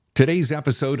Today's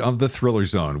episode of The Thriller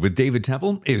Zone with David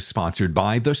Temple is sponsored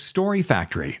by The Story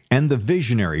Factory and the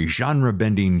visionary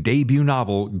genre-bending debut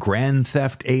novel Grand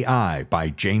Theft AI by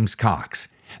James Cox.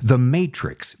 The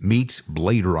Matrix meets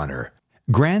Blade Runner.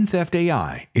 Grand Theft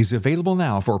AI is available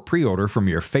now for pre-order from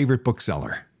your favorite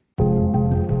bookseller.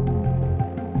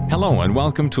 Hello and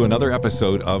welcome to another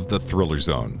episode of The Thriller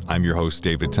Zone. I'm your host,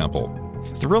 David Temple.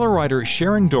 Thriller writer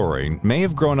Sharon Doering may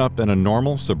have grown up in a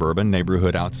normal suburban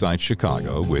neighborhood outside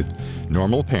Chicago with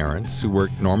normal parents who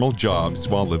worked normal jobs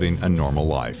while living a normal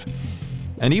life.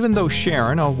 And even though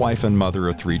Sharon, a wife and mother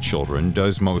of 3 children,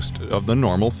 does most of the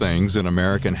normal things an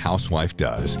American housewife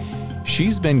does,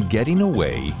 she's been getting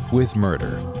away with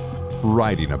murder.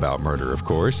 Writing about murder, of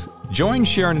course. Join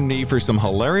Sharon and me for some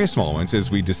hilarious moments as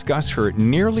we discuss her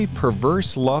nearly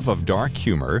perverse love of dark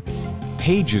humor,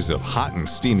 pages of hot and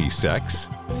steamy sex,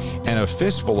 and a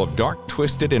fistful of dark,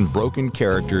 twisted, and broken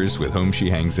characters with whom she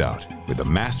hangs out. With a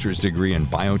master's degree in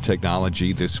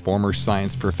biotechnology, this former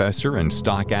science professor and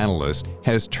stock analyst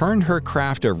has turned her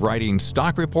craft of writing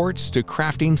stock reports to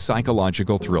crafting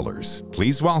psychological thrillers.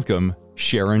 Please welcome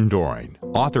Sharon Doering,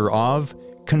 author of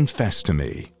Confess to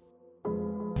Me.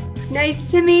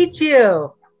 Nice to meet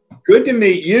you. Good to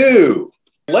meet you.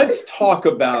 Let's talk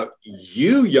about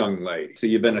you, young lady. So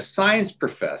you've been a science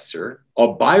professor, a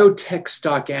biotech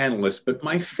stock analyst, but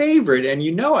my favorite, and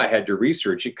you know I had to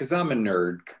research it because I'm a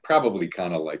nerd, probably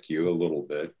kind of like you a little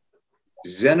bit,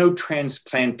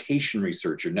 xenotransplantation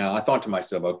researcher. Now I thought to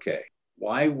myself, okay,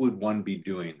 why would one be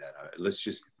doing that? Let's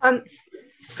just...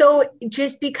 So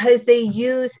just because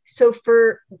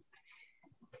for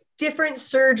different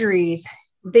surgeries,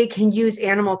 they can use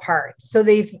animal parts. So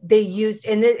they used,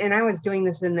 and I was doing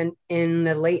this in the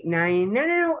early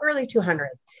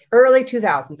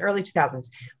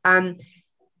 2000s.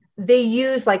 They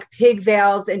use like pig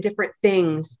valves and different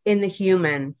things in the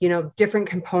human, different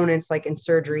components like in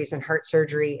surgeries and heart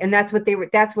surgery. And that's what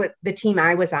the team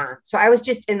I was on. So I was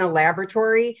just in the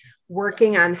laboratory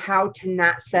working on how to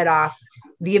not set off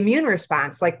the immune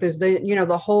response. Like there's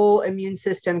the whole immune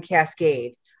system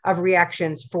cascade of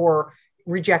reactions for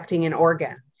rejecting an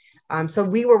organ. So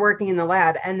we were working in the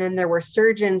lab, and then there were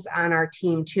surgeons on our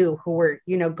team too, who were,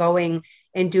 going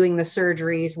and doing the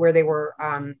surgeries where they were,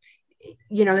 and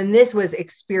this was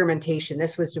experimentation.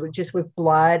 This was just with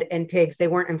blood and pigs. They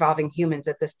weren't involving humans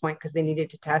at this point because they needed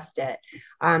to test it.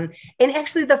 And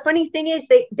actually the funny thing is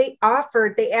they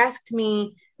asked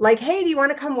me like, hey, do you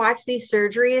want to come watch these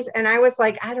surgeries? And I was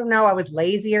like, I don't know. I was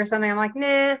lazy or something. I'm like,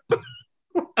 nah.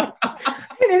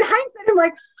 And in hindsight, I'm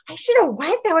like, I should have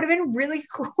went. That would have been really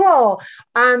cool.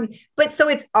 But so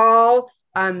it's all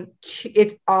so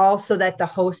that the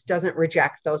host doesn't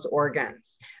reject those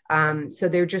organs. So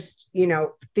they're just,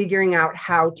 figuring out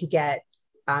how to get,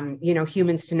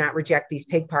 humans to not reject these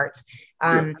pig parts.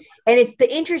 And it's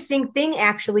the interesting thing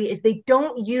actually is they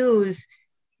don't use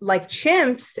like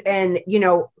chimps and,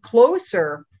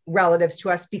 closer relatives to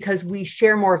us because we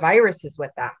share more viruses with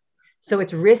them. So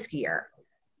it's riskier.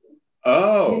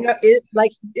 Oh,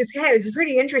 it's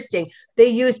pretty interesting. They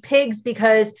use pigs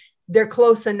because they're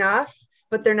close enough,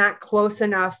 but they're not close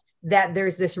enough that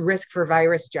there's this risk for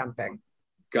virus jumping.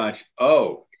 Gotcha.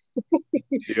 Oh, is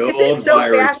it so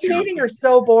fascinating or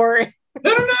so boring?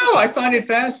 No. I find it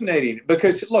fascinating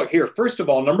because look here, first of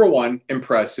all, number 1,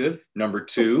 impressive. Number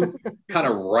 2, kind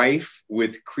of rife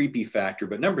with creepy factor.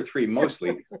 But number 3,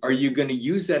 mostly, are you going to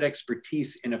use that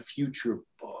expertise in a future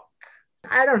book?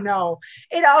 I don't know.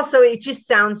 It just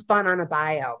sounds fun on a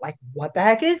bio. Like, what the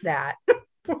heck is that?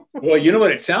 Well, you know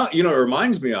what it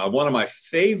reminds me of one of my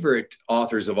favorite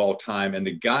authors of all time. And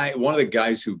one of the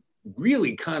guys who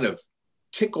really kind of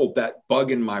tickled that bug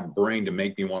in my brain to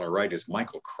make me want to write is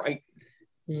Michael Crichton.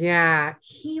 Yeah,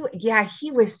 he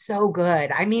was so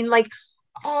good. I mean,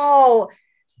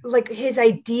 his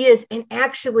ideas and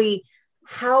actually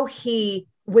how he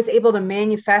was able to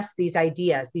manifest these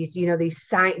ideas, these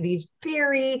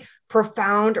very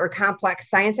profound or complex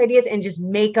science ideas and just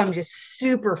make them just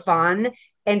super fun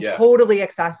and totally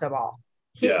accessible.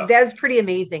 That was pretty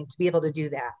amazing to be able to do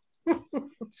that.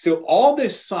 So all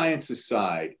this science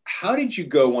aside, how did you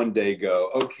one day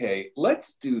go, okay,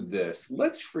 let's do this.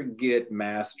 Let's forget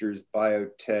masters,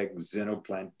 biotech,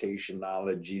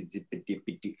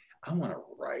 xenoplantationology. I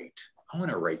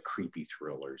want to write creepy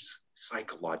thrillers,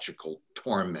 psychological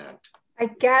torment. I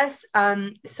guess,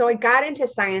 so I got into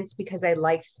science because I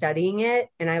liked studying it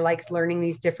and I liked learning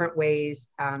these different ways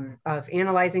of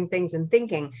analyzing things and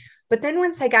thinking. But then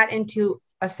once I got into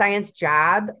a science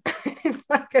job, I didn't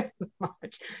like it as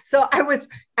much. So I was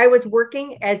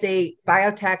working as a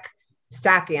biotech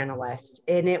stock analyst,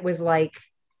 and it was like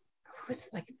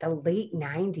the late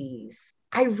 90s.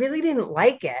 I really didn't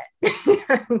like it.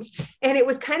 And it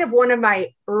was kind of one of my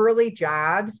early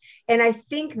jobs. And I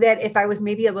think that if I was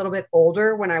maybe a little bit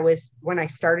older when I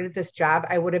started this job,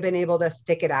 I would have been able to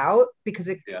stick it out because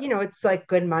it's like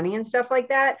good money and stuff like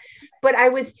that. But I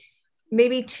was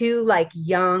maybe too like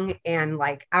young and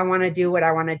like, I want to do what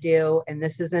I want to do. And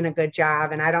this isn't a good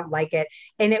job and I don't like it.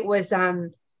 And it was,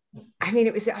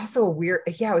 it was also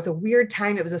it was a weird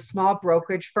time. It was a small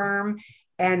brokerage firm.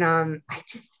 And I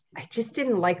just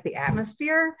didn't like the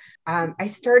atmosphere. I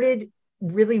started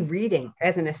really reading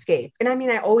as an escape. And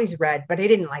I always read, but I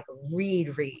didn't like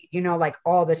read, like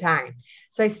all the time.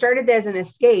 So I started as an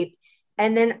escape.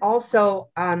 And then also,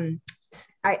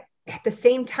 at the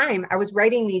same time, I was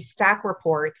writing these stock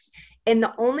reports. And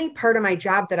the only part of my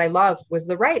job that I loved was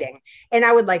the writing. And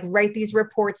I would like write these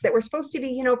reports that were supposed to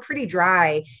be, pretty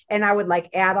dry. And I would like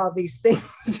add all these things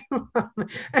to them.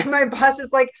 And my boss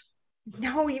is like,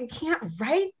 no, you can't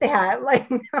write that. Like,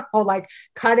 no, like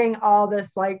cutting all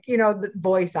this, like, the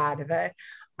voice out of it.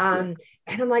 And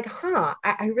I'm like,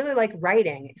 I really like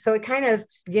writing. So it kind of,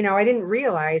 I didn't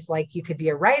realize like you could be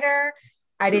a writer.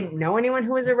 I didn't know anyone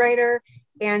who was a writer.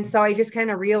 And so I just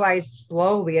kind of realized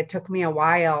slowly, it took me a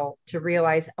while to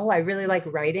realize, I really like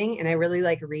writing and I really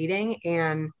like reading.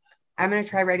 And I'm going to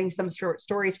try writing some short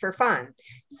stories for fun.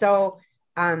 So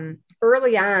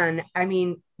early on,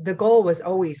 the goal was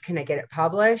always, can I get it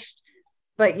published?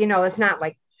 But, it's not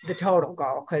like the total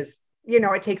goal because,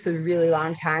 it takes a really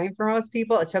long time for most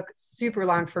people. It took super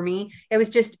long for me. It was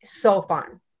just so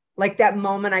fun. Like that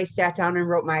moment I sat down and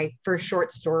wrote my first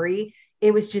short story,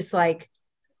 it was just like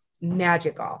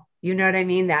magical. You know what I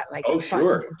mean? That like,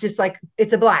 sure. Just like,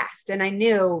 it's a blast. And I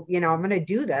knew, I'm going to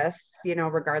do this,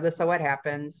 regardless of what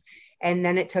happens. And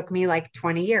then it took me like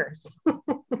 20 years.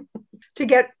 To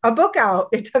get a book out.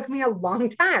 It took me a long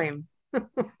time.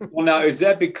 Well, now, is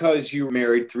that because you were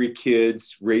married, 3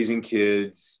 kids, raising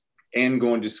kids, and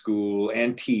going to school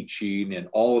and teaching and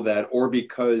all of that? Or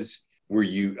because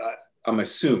I'm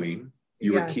assuming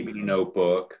you were keeping a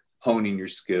notebook, honing your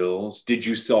skills. Did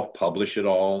you self-publish it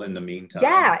all in the meantime?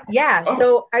 Yeah. Oh.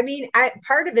 So,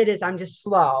 part of it is I'm just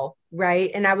slow,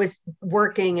 right? And I was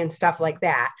working and stuff like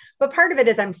that. But part of it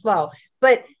is I'm slow.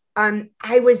 But I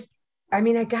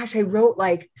wrote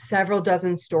like several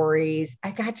dozen stories.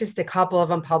 I got just a couple of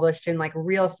them published in like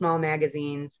real small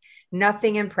magazines.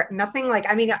 Nothing like,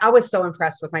 I was so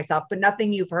impressed with myself, but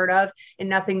nothing you've heard of and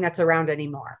nothing that's around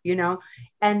anymore,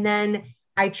 And then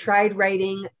I tried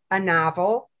writing a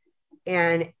novel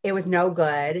and it was no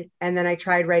good. And then I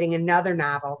tried writing another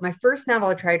novel. My first novel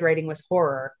I tried writing was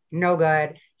horror, no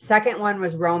good. Second one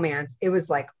was romance. It was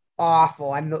like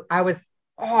awful. It was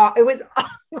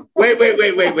Wait.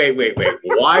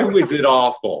 Why was it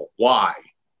awful? Why?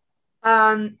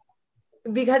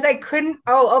 Because I couldn't.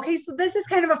 Oh, okay. So this is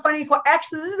kind of a funny question.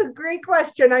 Actually, this is a great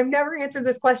question. I've never answered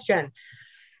this question.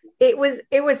 It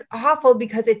was awful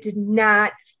because it did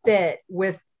not fit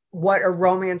with what a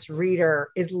romance reader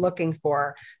is looking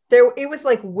for. It was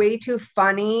like way too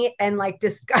funny and like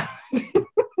disgusting.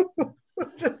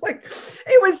 Just like,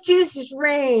 it was too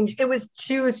strange. It was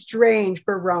too strange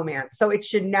for romance. So it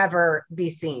should never be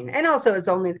seen. And also it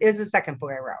was the second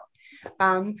book I wrote.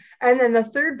 And then the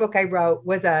third book I wrote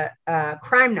was a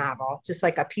crime novel, just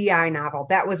like a PI novel.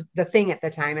 That was the thing at the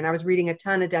time. And I was reading a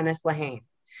ton of Dennis Lehane.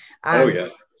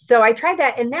 So I tried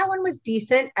that and that one was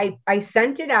decent. I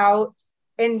sent it out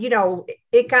and,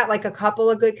 it got like a couple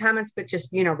of good comments, but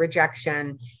just,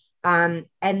 rejection. And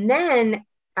then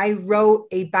I wrote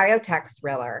a biotech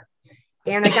thriller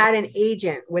and I got an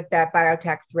agent with that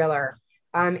biotech thriller.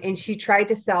 And she tried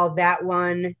to sell that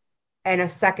one and a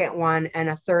second one and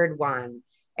a third one,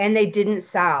 and they didn't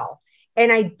sell.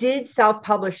 And I did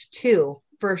self-publish 2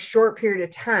 for a short period of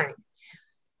time.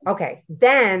 Okay,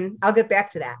 then I'll get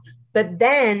back to that. But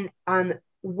then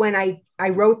when I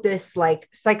wrote this like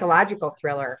psychological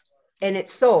thriller and it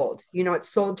sold, it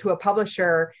sold to a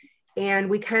publisher. And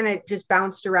we kind of just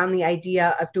bounced around the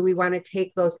idea of, do we want to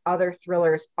take those other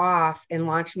thrillers off and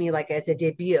launch me like as a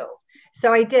debut?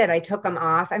 So I did. I took them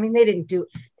off. They didn't do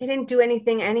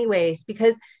anything anyways,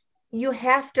 because you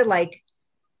have to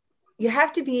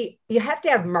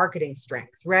have marketing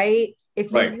strength, right?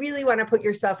 If you really want to put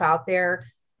yourself out there,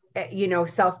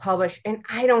 self-publish, and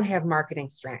I don't have marketing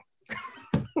strength.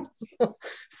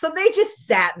 So they just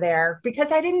sat there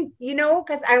because I didn't,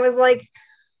 because I was like,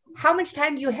 how much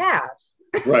time do you have?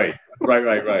 Right.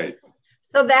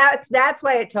 So that's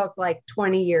why it took like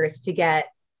 20 years to get,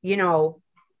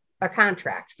 a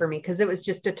contract for me, because it was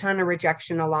just a ton of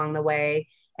rejection along the way,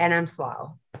 and I'm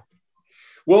slow.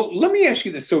 Well, let me ask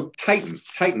you this. So Titan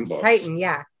books. Titan,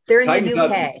 yeah. They're in the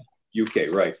UK.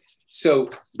 UK, right.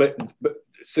 So, but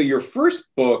So your first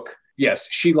book, yes,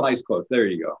 She Lies Close. There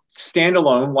you go.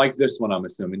 Standalone, like this one, I'm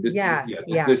assuming. This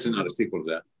is not a sequel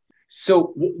to that.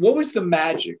 So what was the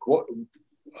magic?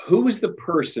 Who was the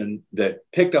person that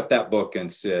picked up that book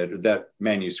and said, that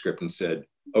manuscript and said,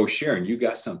 oh, Sharon, you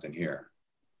got something here?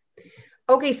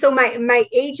 Okay, so my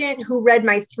agent who read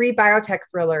my 3 biotech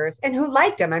thrillers and who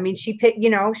liked them. I mean, she picked,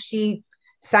 she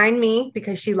signed me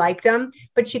because she liked them,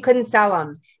 but she couldn't sell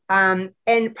them.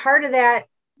 And part of that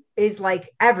is like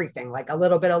everything, like a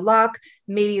little bit of luck,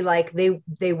 maybe like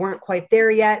they weren't quite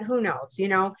there yet. Who knows,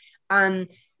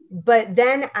 but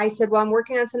then I said, well, I'm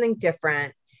working on something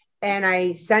different. And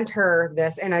I sent her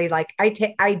this, and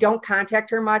I don't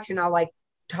contact her much, and I'll like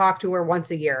talk to her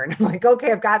once a year. And I'm like,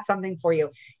 okay, I've got something for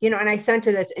you, and I sent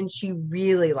her this and she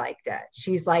really liked it.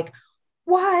 She's like,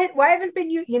 what? Why haven't been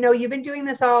you've been doing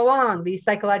this all along, these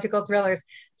psychological thrillers.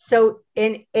 So,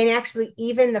 and actually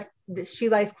even the She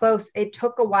Lies Close, it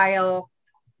took a while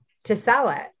to sell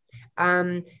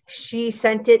it. She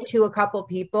sent it to a couple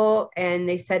people and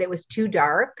they said it was too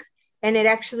dark. And it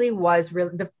actually was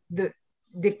really the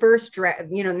first draft,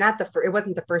 it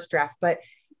wasn't the first draft, but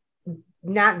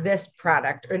not this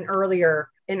product, an earlier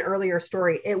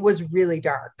story. It was really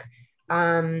dark.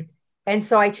 And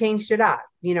so I changed it up,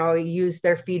 I used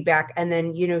their feedback, and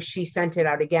then, she sent it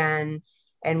out again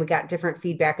and we got different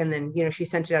feedback. And then, she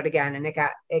sent it out again and it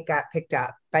got picked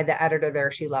up by the editor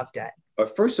there. She loved it.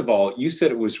 But first of all, you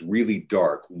said it was really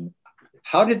dark.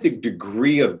 How did the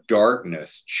degree of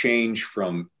darkness change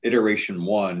from iteration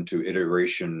 1 to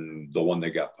the one that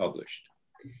got published?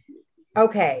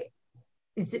 Okay.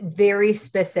 It's very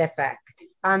specific.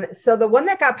 So the one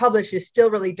that got published is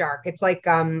still really dark. It's like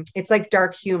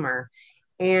dark humor,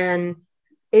 and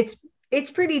it's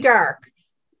pretty dark.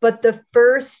 But the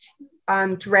first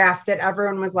draft that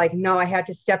everyone was like, no, I had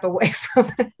to step away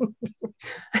from it.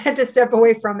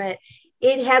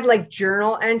 It had like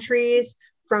journal entries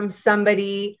from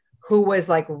somebody who was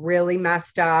like really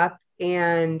messed up,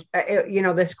 and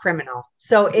this criminal.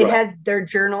 So it had their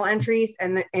journal entries,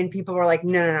 and people were like,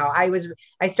 no.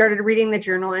 I started reading the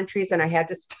journal entries and I had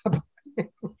to stop.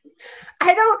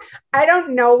 I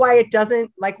don't know why it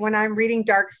doesn't, like, when I'm reading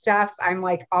dark stuff, I'm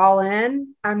like all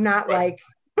in. I'm not like,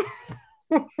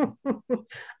 I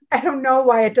don't know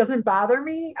why it doesn't bother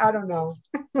me. I don't know.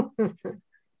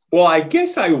 Well, I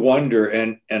guess I wonder,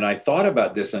 and I thought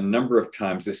about this a number of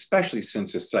times, especially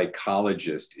since a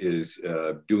psychologist is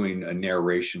doing a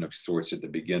narration of sorts at the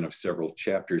beginning of several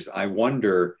chapters. I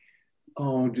wonder,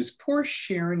 does poor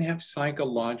Sharon have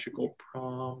psychological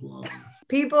problems?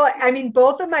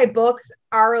 Both of my books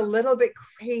are a little bit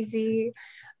crazy,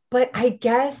 but I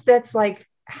guess that's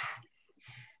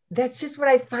just what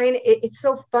I find. It's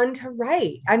so fun to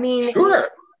write. Sure.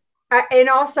 And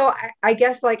also, I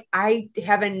guess, like, I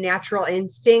have a natural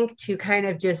instinct to kind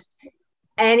of just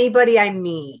anybody I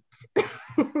meet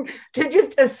to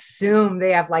just assume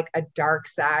they have like a dark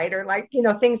side, or like,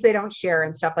 things they don't share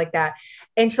and stuff like that.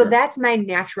 And so that's my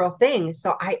natural thing.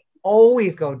 So I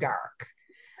always go dark.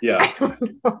 Yeah. I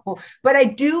don't know. But I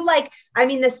do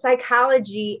the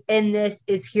psychology in this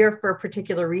is here for a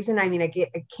particular reason. I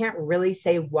can't really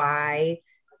say why,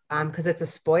 because it's a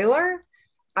spoiler.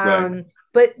 Right.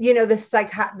 But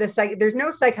there's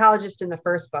no psychologist in the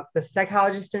first book. The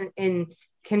psychologist in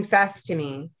Confess to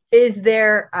Me is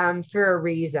there for a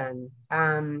reason.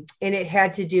 And it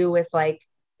had to do with like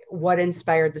what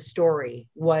inspired the story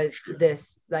was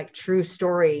this like true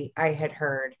story I had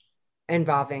heard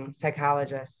involving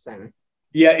psychologists. And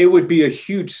yeah, it would be a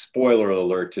huge spoiler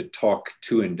alert to talk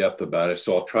too in depth about it.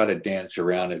 So I'll try to dance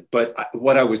around it. But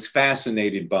what I was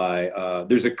fascinated by,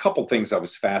 there's a couple things I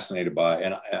was fascinated by,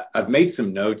 and I've made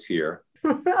some notes here.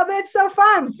 Oh, that's so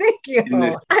fun. Thank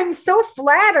you. I'm so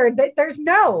flattered that there's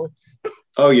notes.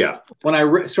 Oh, yeah. When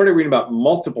I started reading about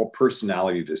multiple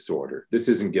personality disorder, this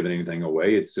isn't giving anything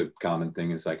away. It's a common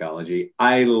thing in psychology.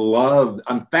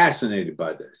 I'm fascinated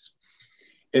by this.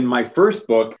 In my first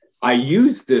book, I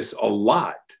used this a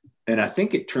lot, and I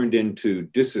think it turned into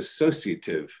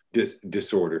dissociative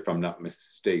disorder, if I'm not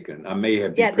mistaken. I may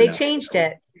have. Yeah, they changed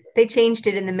it. They changed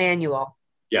it in the manual.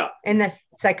 Yeah. In the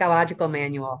psychological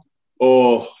manual.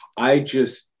 Oh,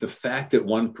 the fact that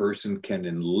one person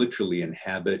can literally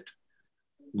inhabit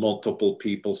multiple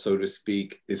people, so to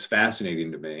speak, is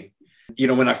fascinating to me.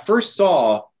 When I first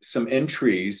saw some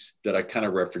entries that I kind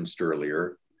of referenced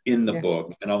earlier in the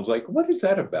book, and I was like, what is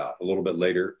that about? A little bit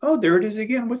later, oh, there it is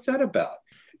again. What's that about?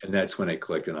 And that's when I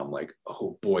clicked, and I'm like,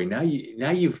 oh boy, now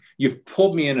you've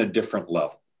pulled me in a different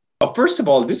level. Well, first of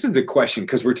all, this is a question,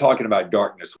 because we're talking about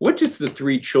darkness. What does the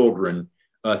 3 children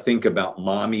think about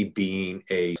mommy being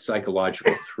a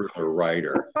psychological thriller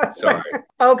writer. Sorry.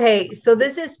 Okay, so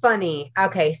this is funny.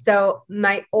 Okay, so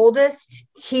my oldest,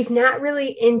 he's not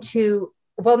really into,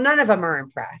 well, none of them are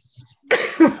impressed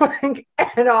like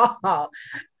at all.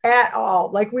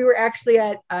 Like we were actually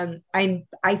at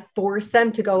I forced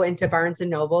them to go into Barnes and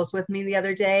Nobles with me the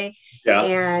other day. Yeah.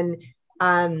 And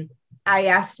I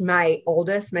asked my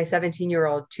oldest, my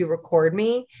 17-year-old, to record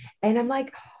me. And I'm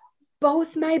like,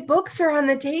 both my books are on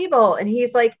the table. And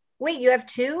he's like, wait, you have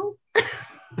two?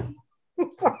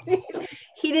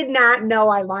 He did not know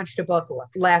I launched a book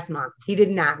last month. He did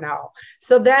not know.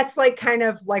 So that's like kind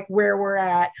of like where we're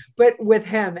at, but with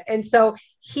him. And so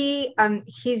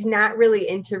he's not really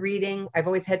into reading. I've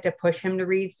always had to push him to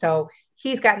read. So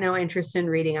he's got no interest in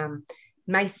reading them.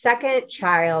 My second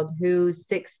child, who's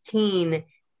 16,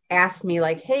 asked me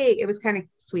like, hey, it was kind of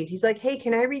sweet. He's like, hey,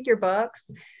 can I read your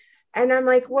books? And I'm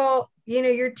like, well,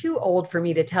 you're too old for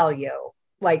me to tell you,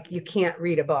 like, you can't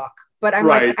read a book. But I'm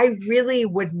Right. like, I really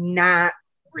would not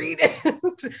read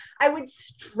it. I would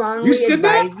strongly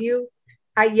advise you.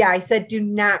 I said, do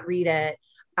not read it.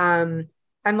 I'm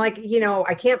like,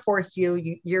 I can't force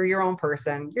you. You're your own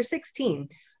person. You're 16.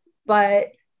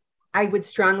 But I would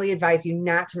strongly advise you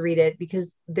not to read it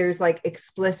because there's like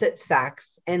explicit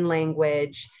sex and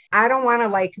language. I don't want to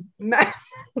like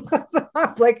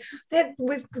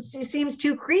seems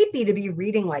too creepy to be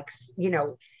reading like,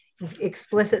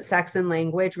 explicit sex and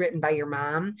language written by your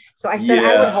mom. So I said,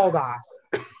 I would hold off.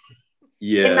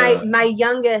 Yeah. And my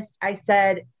youngest, I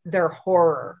said, they're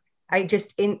horror.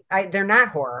 They're not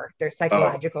horror. They're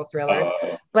psychological thrillers,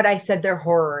 but I said, they're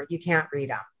horror. You can't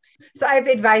read them. So I've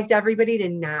advised everybody to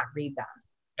not read them.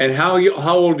 And how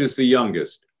old is the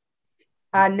youngest?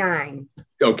 9.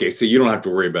 Okay. So you don't have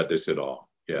to worry about this at all.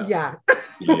 Yeah.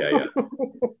 Yeah.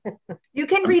 You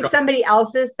can read somebody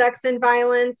else's sex and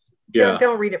violence.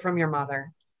 Don't read it from your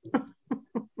mother.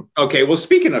 Okay. Well,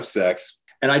 speaking of sex,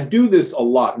 and I do this a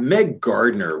lot, Meg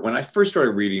Gardner, when I first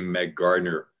started reading Meg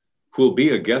Gardner, who will be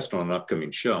a guest on an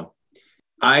upcoming show,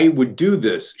 I would do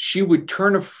this. She would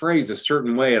turn a phrase a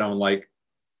certain way. And I'm like,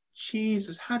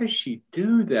 Jesus, how does she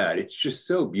do that? It's just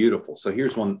so beautiful. So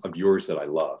here's one of yours that I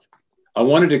love. I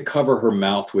wanted to cover her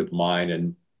mouth with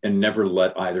mine and never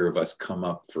let either of us come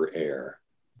up for air.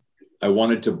 I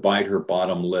wanted to bite her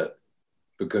bottom lip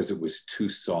because it was too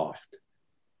soft,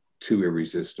 too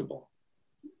irresistible.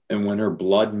 And when her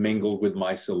blood mingled with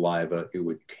my saliva, it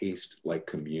would taste like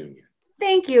communion.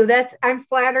 Thank you. I'm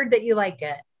flattered that you like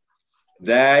it.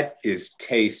 That is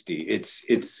tasty. It's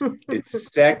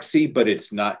sexy, but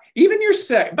it's not. Even your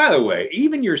sex, by the way,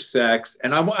 even your sex,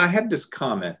 and I had this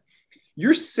comment,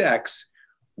 your sex,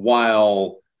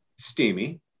 while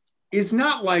steamy, is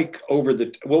not like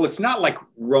it's not like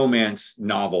romance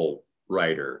novel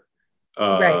writer,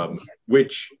 right.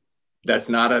 Which that's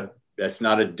not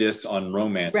a diss on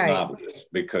romance novelists,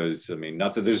 because I mean,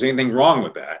 not that there's anything wrong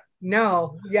with that.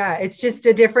 No, yeah, it's just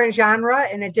a different genre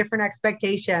and a different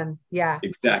expectation. Yeah,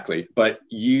 exactly. But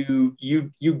you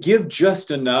give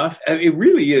just enough. I mean, it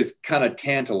really is kind of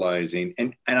tantalizing,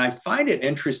 and I find it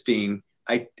interesting.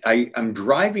 I'm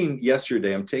driving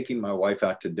yesterday. I'm taking my wife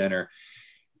out to dinner,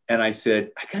 and I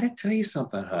said, I got to tell you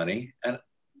something, honey,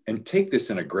 and take this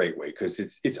in a great way, because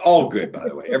it's all good, by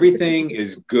the way. Everything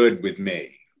is good with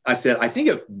me. I said, I think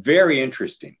it's very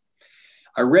interesting.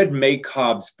 I read May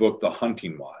Cobb's book, The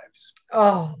Hunting Wives.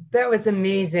 Oh, that was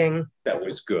amazing. That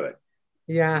was good.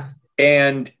 Yeah.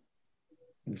 And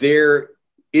there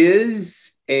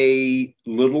is a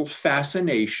little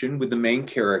fascination with the main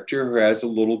character who has a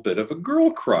little bit of a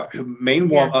girl crush.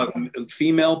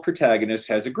 Female protagonist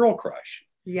has a girl crush.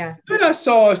 Yeah. And I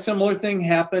saw a similar thing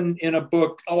happen in a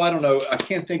book. Oh, I don't know. I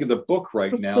can't think of the book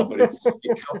right now, but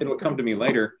it'll come to me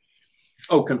later.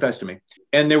 Oh, Confess to Me.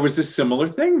 And there was a similar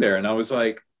thing there. And I was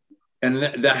like,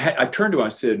 I turned to her, I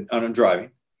said, and I'm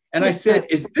driving. And I said,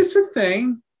 is this a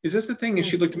thing? Is this a thing? And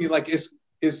she looked at me like, is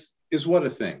what a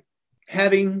thing?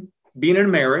 Being in a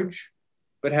marriage,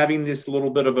 but having this little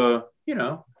bit of a,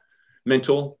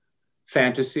 mental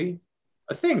fantasy,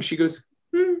 a thing. She goes,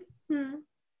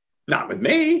 not with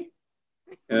me.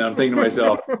 And I'm thinking to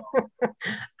myself,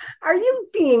 are you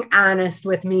being honest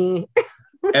with me?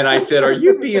 And I said, are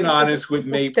you being honest with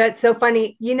me? That's so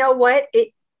funny. You know what?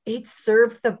 It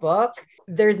served the book.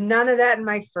 There's none of that in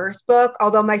my first book,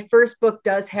 although my first book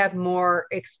does have more,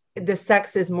 the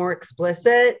sex is more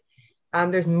explicit.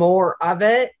 There's more of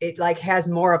it. It like has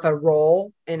more of a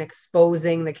role in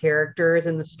exposing the characters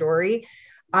in the story.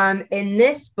 In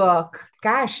this book,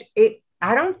 gosh,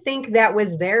 I don't think that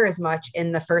was there as much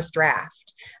in the first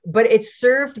draft, but it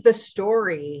served the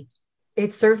story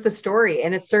it served the story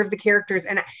and it served the characters.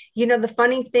 And, the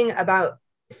funny thing about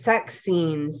sex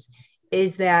scenes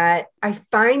is that I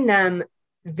find them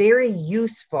very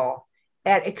useful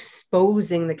at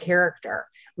exposing the character.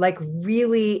 Like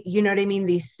really, you know what I mean?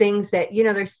 These things that,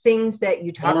 there's things that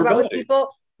you talk about with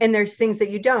people and there's things that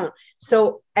you don't.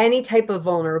 So any type of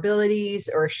vulnerabilities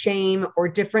or shame or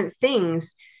different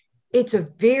things, it's a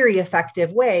very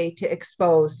effective way to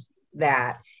expose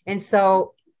that. And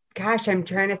so, gosh, I'm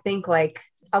trying to think, like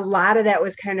a lot of that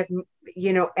was kind of,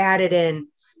 added in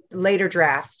later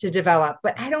drafts to develop,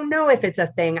 but I don't know if it's a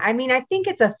thing. I mean, I think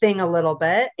it's a thing a little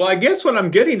bit. Well, I guess what I'm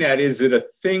getting at, is it a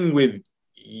thing with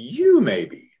you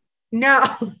maybe?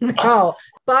 No,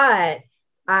 but,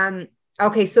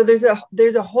 okay. So there's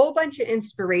a whole bunch of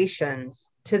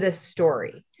inspirations to this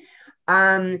story.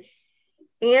 And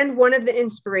one of the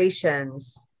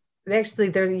inspirations, actually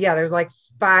there's like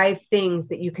 5 things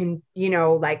that you can,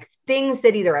 like things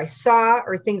that either I saw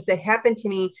or things that happened to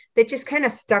me that just kind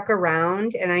of stuck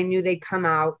around and I knew they'd come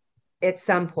out at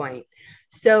some point.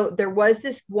 So there was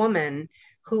this woman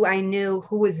who I knew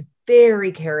who was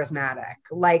very charismatic,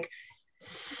 like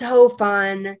so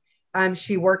fun.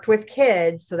 She worked with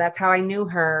kids, so that's how I knew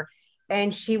her.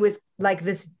 And she was like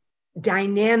this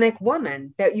dynamic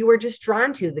woman that you were just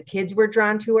drawn to. The kids were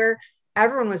drawn to her.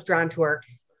 Everyone was drawn to her,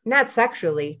 not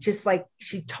sexually, just like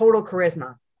she total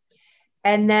charisma.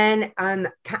 And then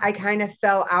I kind of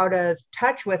fell out of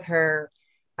touch with her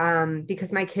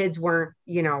because my kids weren't,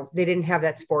 they didn't have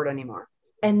that sport anymore.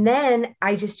 And then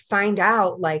I just find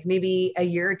out like maybe a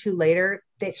year or 2 later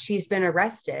that she's been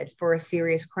arrested for a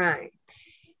serious crime.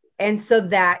 And so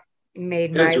that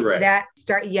made that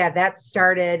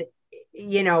started,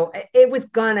 it was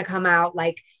gonna come out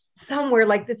like somewhere.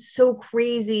 Like, that's so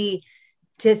crazy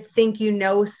to think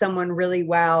someone really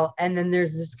well, and then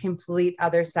there's this complete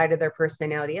other side of their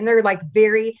personality, and they're like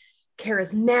very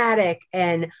charismatic,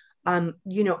 and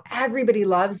everybody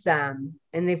loves them,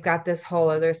 and they've got this whole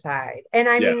other side. And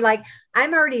I mean, like,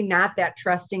 I'm already not that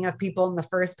trusting of people in the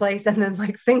first place, and then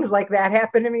like things like that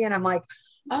happen to me, and I'm like,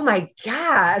 oh my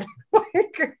God,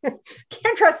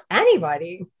 can't trust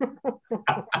anybody.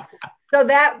 So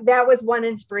that was one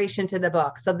inspiration to the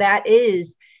book. So that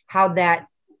is how that,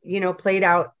 played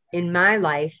out in my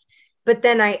life. But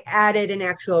then I added an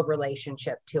actual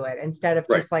relationship to it instead of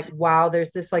just like, wow,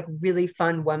 there's this like really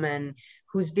fun woman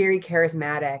who's very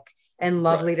charismatic and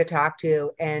lovely to talk to,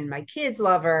 and my kids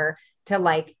love her, to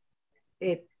like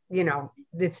it,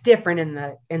 it's different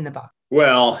in the book.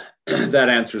 Well, that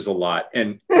answers a lot.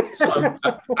 And so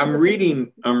I'm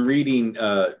reading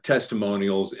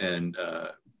testimonials and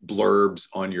blurbs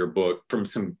on your book from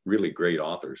some really great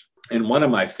authors. And one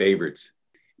of my favorites,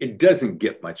 it doesn't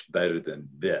get much better than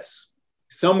this.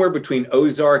 Somewhere between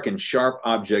Ozark and Sharp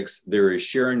Objects, there is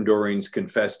Sharon Doering's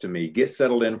Confess to Me. Get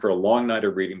settled in for a long night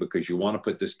of reading because you want to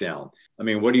put this down. I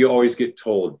mean, what do you always get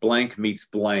told? Blank meets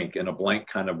blank in a blank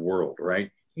kind of world,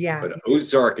 right? Yeah. But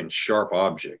Ozark and Sharp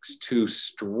Objects, 2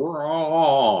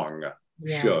 strong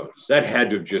shows. That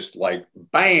had to have just like,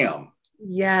 bam.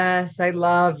 Yes, I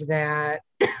love that.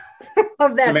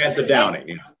 Love that. Samantha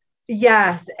Downing.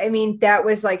 Yes. I mean, that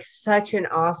was like such an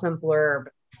awesome blurb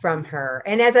from her.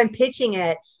 And as I'm pitching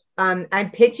it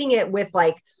with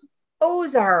like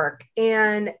Ozark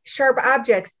and Sharp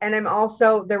Objects. And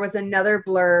there was another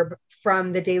blurb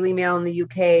from the Daily Mail in the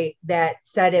UK that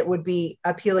said it would be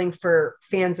appealing for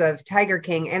fans of Tiger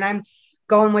King. And I'm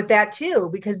going with that too,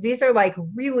 because these are like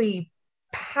really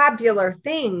popular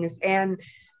things. And,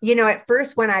 at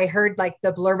first when I heard like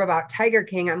the blurb about Tiger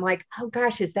King, I'm like, oh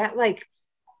gosh, is that like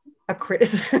a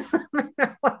criticism?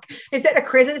 Is that a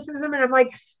criticism? And I'm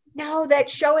like, no, that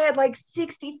show had like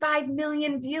 65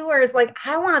 million viewers. Like,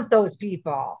 I want those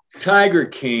people. Tiger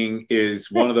King is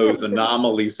one of those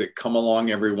anomalies that come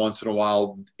along every once in a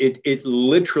while. It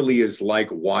literally is like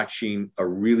watching a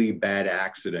really bad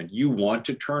accident. You want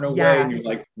to turn away and you're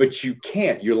like, but you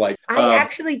can't. You're like, I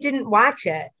actually didn't watch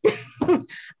it.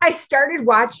 I started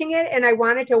watching it and I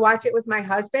wanted to watch it with my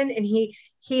husband, and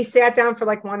he sat down for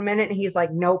like 1 minute and he's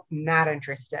like, nope, not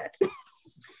interested.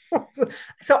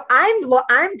 So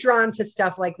I'm drawn to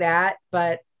stuff like that,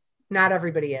 but not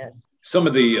everybody is. Some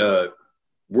of the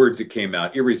words that came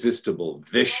out: irresistible,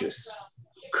 vicious,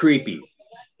 creepy.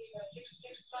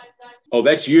 Oh,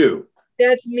 that's you.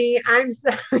 That's me. I'm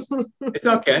sorry. It's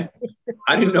okay.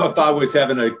 I didn't know if I was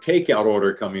having a takeout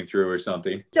order coming through or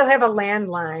something. Still have a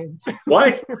landline.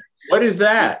 What? What is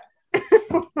that?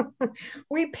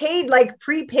 We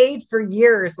prepaid for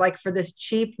years, like for this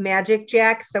cheap Magic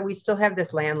Jack. So we still have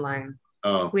this landline.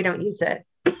 Oh, we don't use it.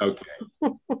 Okay.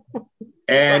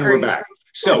 And we're back.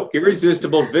 So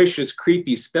irresistible, vicious,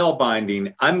 creepy,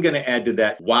 spellbinding. I'm going to add to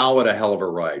that. Wow, what a hell of a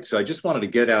ride. So I just wanted to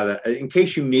get out of that in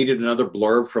case you needed another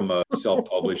blurb from a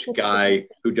self-published guy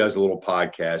who does a little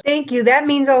podcast. Thank you. That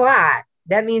means a lot.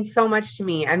 That means so much to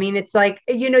me. I mean, it's like,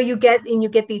 you get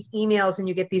these emails and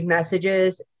you get these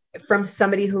messages from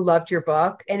somebody who loved your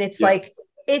book. And it's like,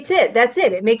 that's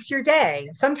it. It makes your day.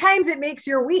 Sometimes it makes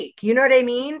your week. You know what I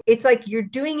mean? It's like you're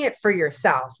doing it for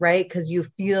yourself, right? Because you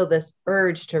feel this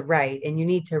urge to write and you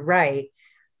need to write.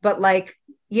 But like,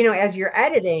 as you're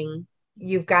editing,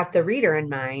 you've got the reader in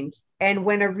mind. And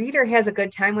when a reader has a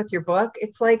good time with your book,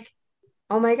 it's like,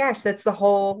 oh my gosh, that's the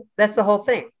whole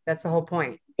thing. That's the whole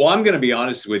point. Well, I'm going to be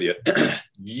honest with you.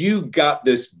 You got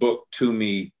this book to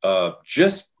me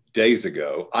just days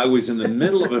ago. I was in the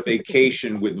middle of a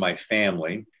vacation with my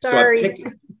family. Sorry. So I picked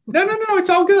it. No, it's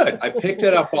all good. I picked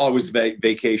it up while I was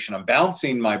vacation. I'm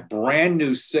bouncing my brand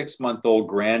new 6-month-old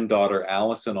granddaughter,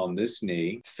 Allison, on this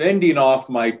knee, fending off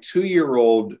my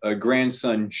 2-year-old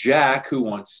grandson, Jack, who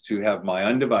wants to have my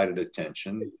undivided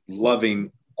attention,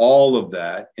 loving all of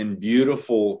that in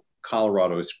beautiful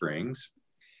Colorado Springs.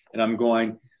 And I'm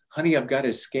going, honey, I've got to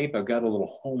escape. I've got a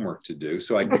little homework to do.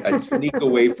 So I'd sneak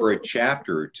away for a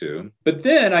chapter or two. But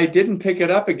then I didn't pick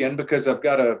it up again because I've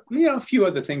got a few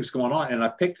other things going on. And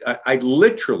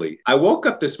I woke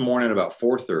up this morning about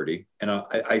 4:30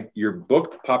 and your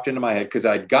book popped into my head because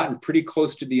I'd gotten pretty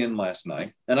close to the end last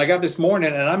night. And I got this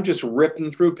morning and I'm just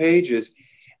ripping through pages.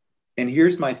 And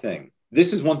here's my thing.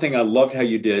 This is one thing I loved how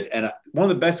you did. And one of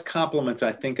the best compliments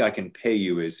I think I can pay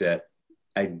you is that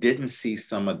I didn't see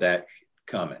some of that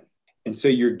coming. And so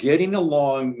you're getting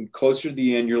along closer to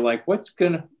the end. You're like, what?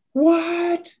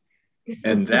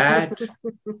 And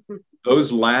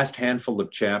those last handful of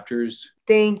chapters.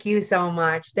 Thank you so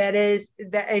much.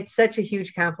 It's such a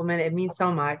huge compliment. It means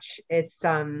so much. It's,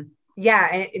 the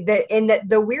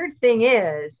weird thing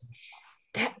is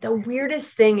that the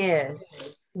weirdest thing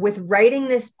is with writing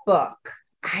this book,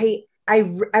 I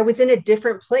was in a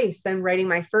different place than writing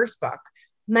my first book.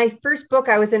 My first book,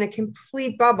 I was in a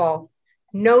complete bubble,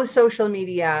 no social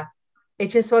media. It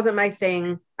just wasn't my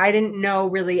thing. I didn't know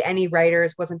really any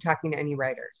writers, wasn't talking to any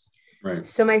writers. Right.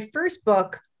 So my first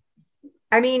book,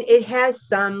 I mean, it has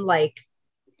some like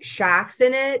shocks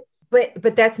in it,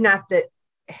 but that's not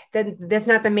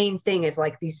the main thing is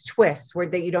like these twists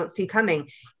that you don't see coming.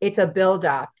 It's a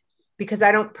buildup because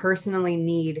I don't personally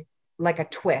need like a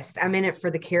twist. I'm in it for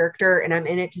the character and I'm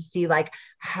in it to see like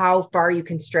how far you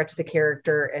can stretch the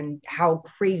character and how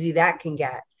crazy that can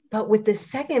get. But with the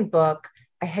second book,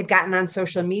 I had gotten on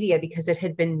social media because it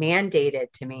had been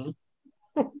mandated to me.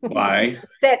 Why?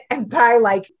 That by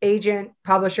like agent,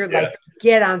 publisher, like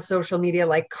get on social media,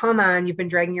 like, come on, you've been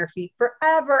dragging your feet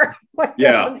forever.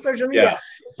 On social media. Yeah.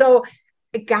 So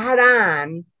it got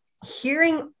on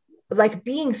hearing, like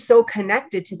being so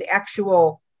connected to the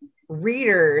actual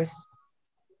readers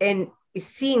and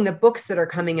seeing the books that are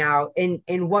coming out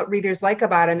and what readers like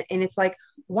about them. And it's like,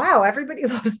 wow, everybody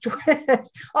loves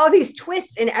twists, all these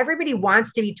twists, and everybody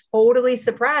wants to be totally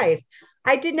surprised.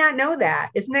 I did not know that.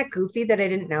 Isn't that goofy that I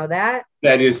didn't know that?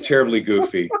 That is terribly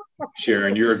goofy,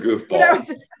 Sharon. You're a goofball.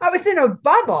 But I was in a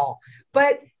bubble,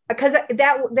 but because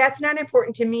that's not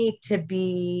important to me to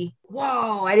be,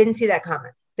 whoa, I didn't see that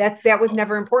comment. That was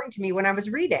never important to me when I was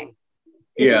reading.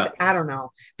 I don't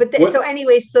know. But so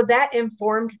anyways, so that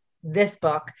informed this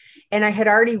book. And I had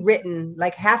already written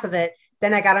like half of it.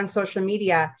 Then I got on social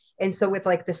media. And so with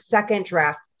like the second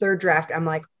draft, third draft, I'm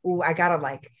like, ooh, I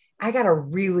gotta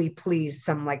really please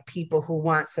some like people who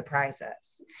want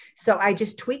surprises. So I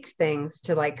just tweaked things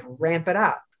to like ramp it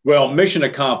up. Well, mission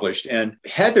accomplished. And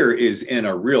Heather is in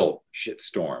a real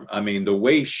shitstorm. I mean, the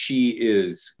way she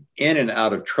is in and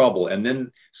out of trouble. And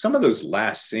then some of those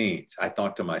last scenes, I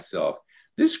thought to myself,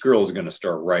 this girl is going to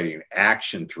start writing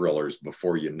action thrillers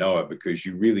before you know it, because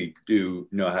you really do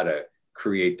know how to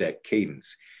create that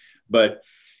cadence. But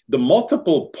the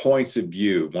multiple points of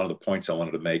view, one of the points I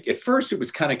wanted to make, at first it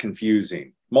was kind of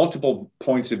confusing. Multiple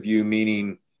points of view,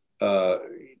 meaning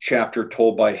chapter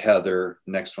told by Heather,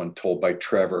 next one told by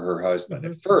Trevor, her husband.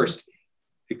 At first,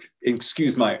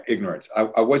 excuse my ignorance,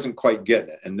 I wasn't quite getting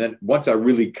it. And then once I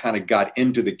really kind of got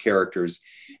into the characters,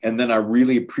 and then I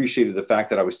really appreciated the fact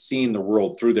that I was seeing the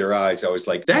world through their eyes, I was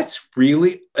like, that's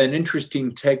really an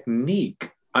interesting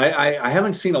technique. I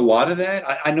haven't seen a lot of that.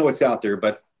 I know it's out there,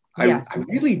 but yes.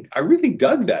 I really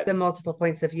dug that. The multiple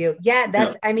points of view.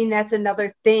 Yeah, I mean, that's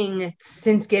another thing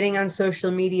since getting on social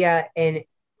media and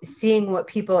seeing what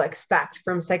people expect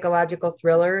from psychological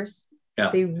thrillers. Yeah.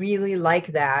 They really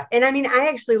like that. And I mean, I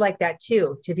actually like that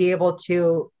too, to be able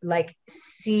to like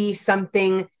see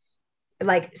something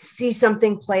like see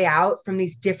something play out from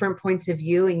these different points of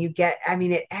view, and you get, I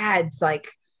mean, it adds like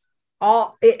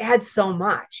it adds so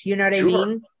much, you know what I Sure.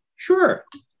 mean? Sure.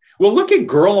 Well, look at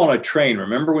Girl on a Train.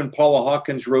 Remember when Paula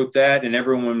Hawkins wrote that and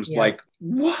everyone was like,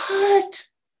 what?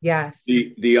 Yes.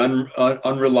 The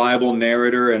unreliable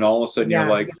narrator. And all of a sudden you're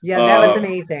like, yeah, that was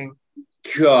amazing.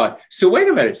 God. So wait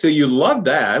a minute. So you love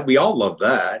that. We all love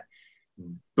that.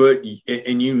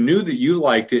 And you knew that you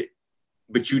liked it,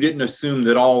 but you didn't assume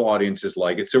that all audiences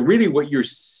like it. So really what you're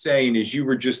saying is you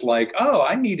were just like, oh,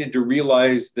 I needed to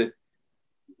realize that,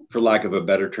 for lack of a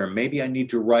better term, maybe I need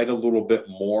to write a little bit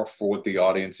more for what the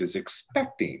audience is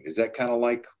expecting. Is that kind of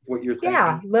like what you're thinking?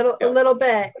 Yeah, a little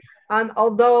bit.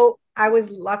 Although I was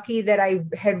lucky that I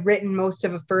had written most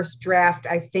of a first draft,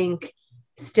 I think,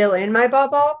 still in my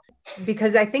bubble,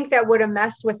 because I think that would have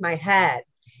messed with my head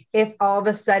if all of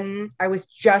a sudden I was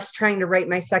just trying to write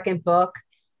my second book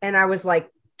and I was like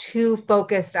too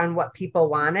focused on what people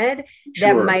wanted.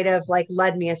 That might have like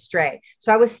led me astray.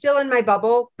 So I was still in my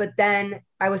bubble, but then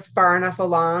I was far enough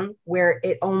along where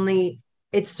it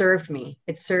served me.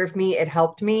 It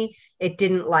helped me. It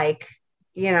didn't like,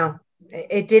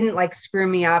 it didn't like screw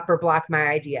me up or block my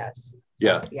ideas.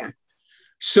 So, yeah.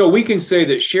 So we can say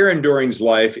that Sharon Doring's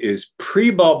life is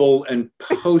pre-bubble and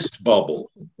post-bubble.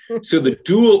 So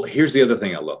here's the other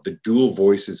thing I love, the dual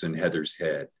voices in Heather's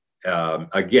head.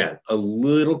 Again, a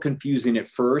little confusing at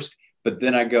first, but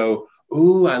then I go,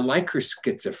 ooh, I like her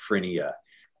schizophrenia,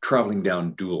 traveling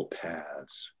down dual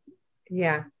paths.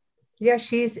 Yeah.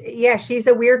 She's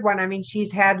a weird one. I mean,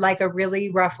 she's had like a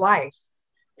really rough life.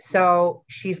 So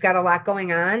she's got a lot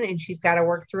going on and she's got to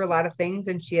work through a lot of things.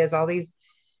 And she has all these,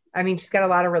 I mean, she's got a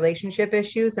lot of relationship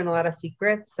issues and a lot of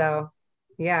secrets. So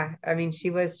yeah, I mean, she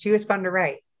was fun to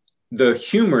write. The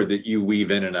humor that you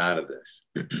weave in and out of this,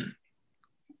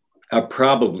 I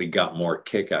probably got more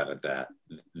kick out of that.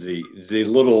 The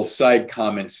little side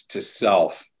comments to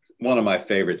self, one of my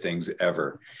favorite things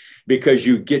ever, because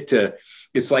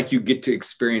it's like you get to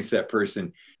experience that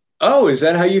person. Oh, is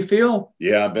that how you feel?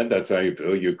 Yeah, I bet that's how you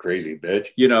feel, you crazy bitch.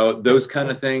 Those kind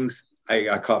of things.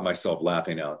 I caught myself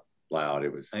laughing out loud.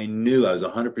 I knew I was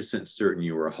 100% certain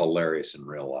you were hilarious in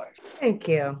real life. Thank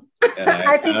you.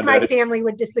 I think my family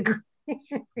would disagree.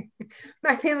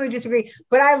 My family would disagree,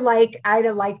 but I like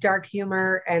dark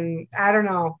humor, and I don't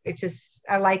know,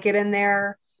 I like it in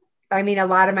there. I mean, a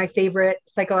lot of my favorite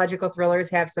psychological thrillers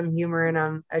have some humor in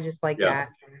them. I just like that.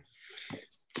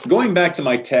 Going back to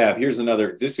my tab, this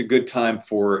is a good time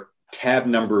for tab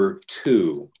number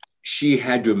 2. She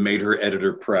had to have made her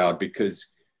editor proud, because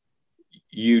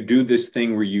you do this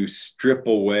thing where you strip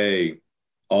away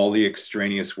all the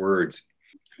extraneous words.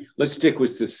 Let's stick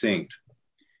with succinct.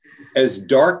 As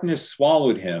darkness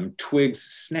swallowed him, twigs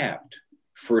snapped,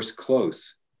 first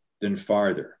close, then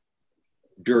farther.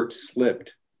 Dirt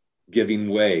slipped, giving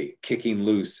way, kicking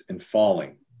loose and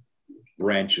falling.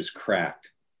 Branches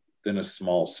cracked, then a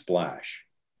small splash.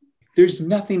 There's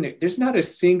not a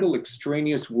single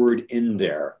extraneous word in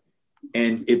there.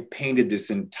 And it painted this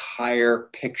entire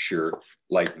picture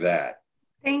like that.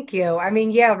 Thank you. I mean,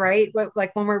 yeah, right.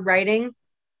 Like when we're writing,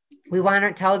 we want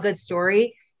to tell a good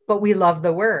story, but we love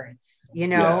the words,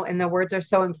 and the words are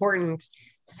so important.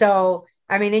 So,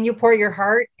 I mean, and you pour your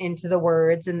heart into the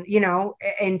words and,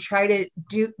 and try to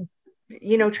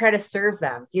serve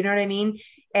them, you know what I mean?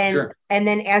 And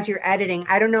then as you're editing,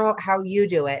 I don't know how you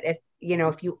do it.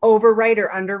 If you overwrite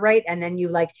or underwrite, and then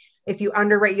if you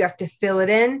underwrite, you have to fill it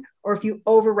in, or if you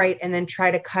overwrite and then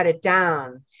try to cut it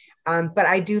down. But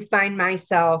I do find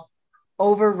myself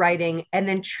overwriting and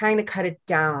then trying to cut it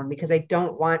down, because I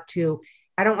don't want to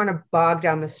bog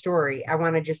down the story. I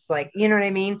want to just you know what I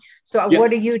mean? So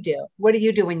What do you do? What do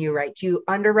you do when you write? Do you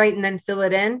underwrite and then fill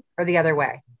it in, or the other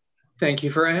way? Thank you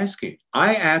for asking.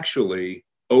 I actually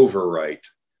overwrite.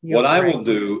 What I will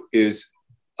do is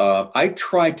I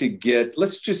try to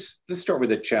let's start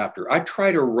with a chapter. I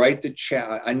try to write the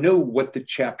chapter. I know what the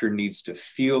chapter needs to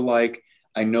feel like.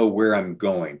 I know where I'm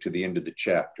going to the end of the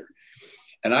chapter.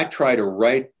 And I try to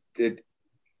write it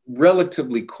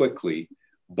relatively quickly,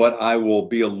 but I will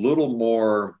be a little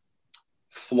more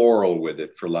floral with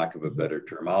it, for lack of a better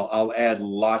term. I'll add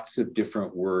lots of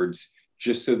different words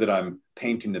just so that I'm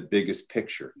painting the biggest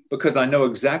picture, because I know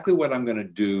exactly what I'm going to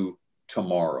do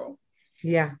tomorrow.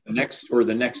 Yeah. The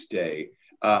next day,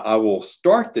 I will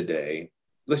start the day.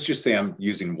 Let's just say I'm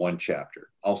using one chapter.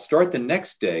 I'll start the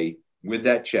next day with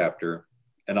that chapter,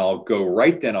 and I'll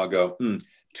go,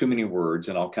 too many words,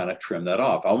 and I'll kind of trim that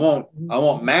off. I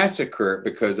won't massacre it,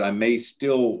 because I may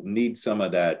still need some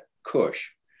of that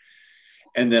cush.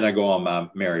 and then I go on my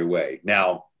merry way.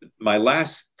 Now, my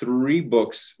last 3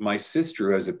 books, my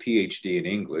sister has a PhD in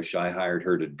English. I hired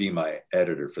her to be my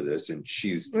editor for this, and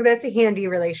Well, that's a handy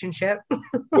relationship.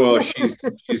 well, she's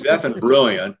effing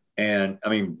brilliant, and I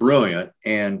mean brilliant,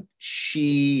 and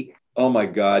she, oh my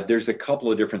God, there's a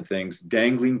couple of different things.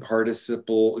 Dangling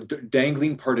participial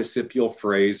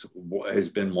phrase has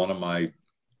been one of my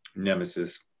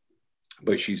nemesis,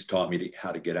 but she's taught me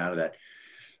how to get out of that.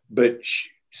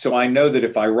 So I know that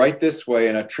if I write this way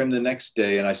and I trim the next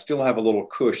day and I still have a little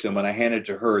cush, then when I hand it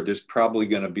to her, there's probably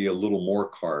going to be a little more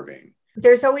carving.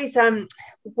 There's always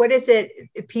what is it?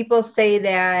 People say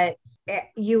that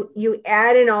you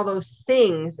add in all those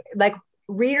things, like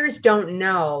readers don't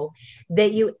know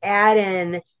that you add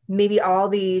in maybe all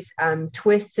these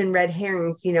twists and red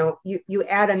herrings. You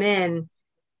add them in,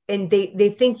 and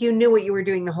they think you knew what you were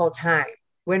doing the whole time,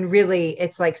 when really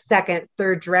it's like second,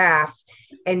 third draft,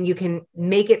 and you can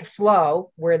make it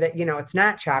flow where that, it's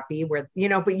not choppy, where,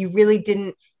 but you really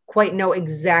didn't quite know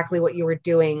exactly what you were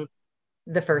doing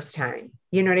the first time.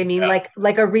 You know what I mean? Yeah.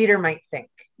 Like a reader might think,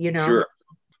 Sure.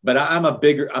 But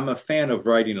I'm a fan of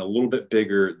writing a little bit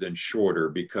bigger than shorter,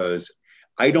 because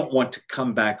I don't want to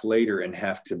come back later and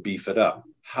have to beef it up.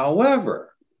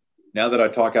 However, now that I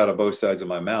talk out of both sides of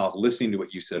my mouth, listening to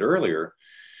what you said earlier,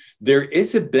 there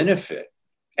is a benefit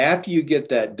after you get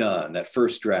that done, that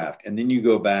first draft, and then you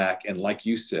go back and, like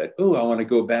you said, oh, I want to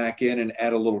go back in and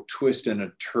add a little twist and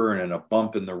a turn and a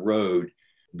bump in the road.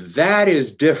 That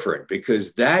is different,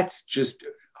 because that's just,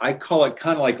 I call it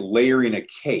kind of like layering a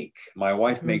cake. My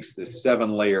wife makes this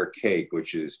 7-layer cake,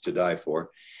 which is to die for.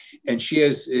 And she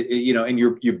has, and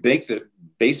you bake the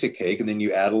basic cake and then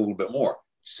you add a little bit more.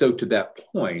 So to that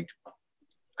point,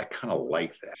 I kind of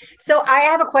like that. So I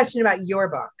have a question about your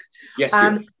book. Yes.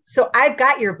 So I've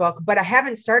got your book, but I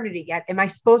haven't started it yet. Am I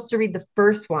supposed to read the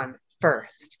first one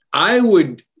first? I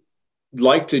would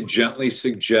like to gently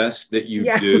suggest that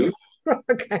you do.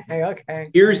 Okay.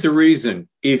 Here's the reason.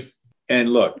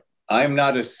 And look, I'm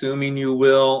not assuming you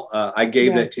will. I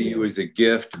gave that to you as a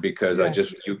gift because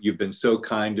you've been so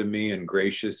kind to me and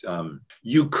gracious.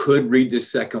 You could read the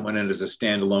second one as a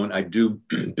standalone. I do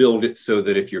build it so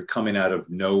that if you're coming out of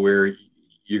nowhere,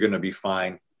 you're going to be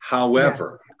fine.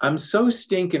 However, I'm so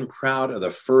stinking proud of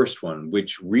the first one,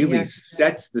 which really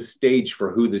sets the stage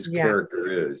for who this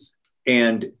character is.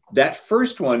 And that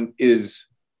first one is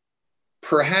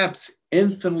perhaps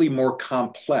infinitely more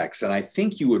complex. And I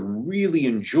think you would really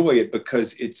enjoy it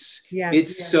because it's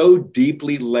so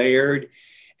deeply layered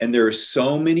and there are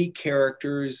so many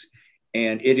characters,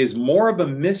 and it is more of a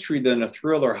mystery than a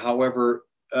thriller. However,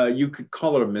 you could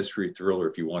call it a mystery thriller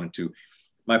if you wanted to.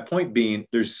 My point being,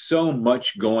 there's so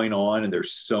much going on and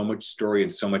there's so much story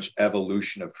and so much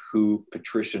evolution of who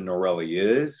Patricia Norelli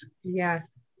is. Yeah.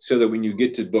 So that when you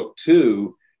get to book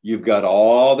 2, you've got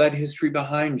all that history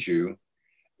behind you.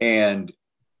 And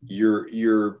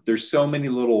there's so many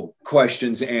little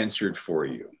questions answered for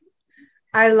you.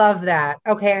 I love that.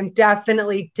 Okay. I'm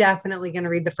definitely going to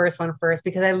read the first one first,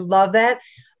 because I love that.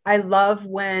 I love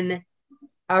when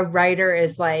a writer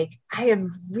is like, I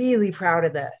am really proud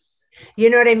of this. You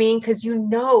know what I mean? Because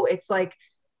it's like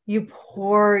you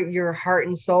pour your heart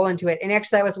and soul into it. And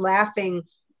actually I was laughing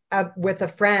with a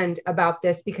friend about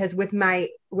this, because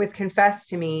with Confess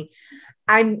to Me,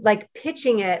 I'm like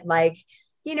pitching it like,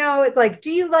 it's like,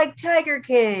 do you like Tiger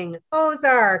King,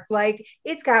 Ozark? Like,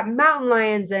 it's got mountain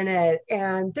lions in it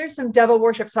and there's some devil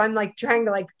worship. So I'm like trying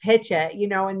to like pitch it,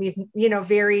 in these,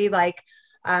 very like,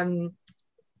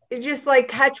 just like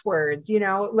catchwords,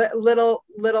 little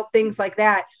things like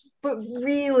that. But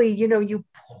really, you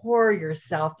pour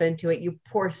yourself into it. You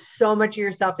pour so much of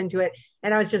yourself into it.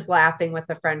 And I was just laughing with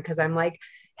a friend because I'm like,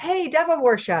 hey, devil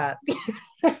worship.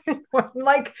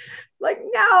 like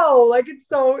no, like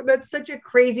that's such a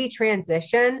crazy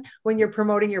transition when you're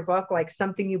promoting your book, like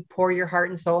something you pour your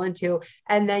heart and soul into,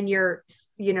 and then you're,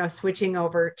 switching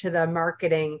over to the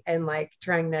marketing and like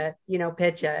trying to,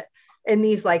 pitch it in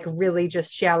these like really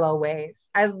just shallow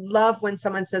ways. I love when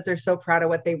someone says they're so proud of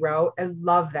what they wrote. I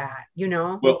love that,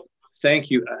 Well, thank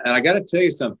you. And I got to tell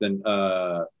you something.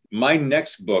 My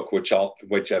next book, which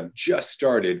I've just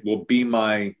started, will be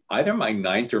either my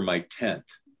 9th or my 10th.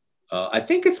 I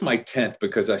think it's my 10th,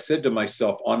 because I said to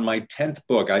myself on my 10th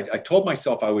book, I told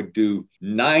myself I would do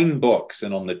 9 books.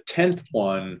 And on the 10th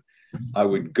one, I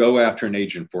would go after an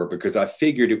agent for it, because I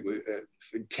figured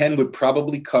 10 would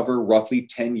probably cover roughly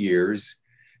 10 years,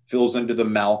 fills into the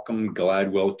Malcolm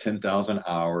Gladwell 10,000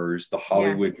 hours, the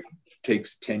Hollywood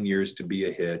takes 10 years to be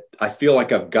a hit. I feel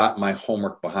like I've got my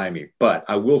homework behind me, but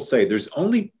I will say there's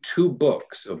only 2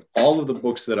 books of all of the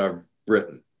books that I've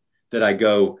written that I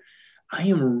go, I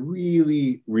am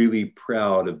really, really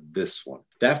proud of this one.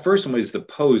 That first one was The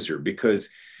Poser, because,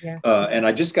 and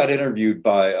I just got interviewed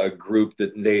by a group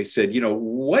that they said,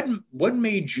 what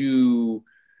made you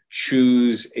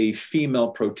choose a female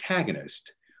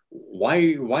protagonist?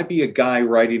 Why be a guy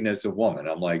writing as a woman?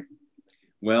 I'm like,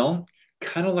 well,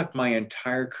 kind of like my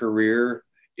entire career.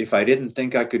 If I didn't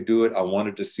think I could do it, I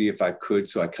wanted to see if I could.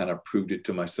 So I kind of proved it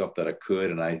to myself that I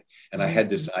could. And I had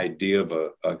this idea of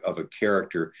a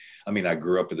character. I mean, I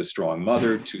grew up with a strong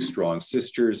mother, 2 strong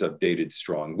sisters. I've dated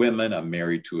strong women. I'm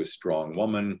married to a strong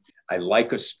woman. I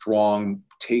like a strong,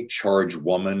 take charge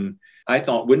woman. I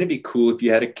thought, wouldn't it be cool if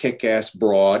you had a kick-ass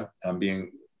broad? I'm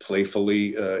being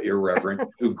playfully irreverent,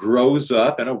 who grows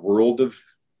up in a world of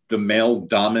the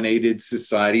male-dominated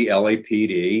society,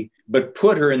 LAPD, but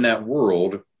put her in that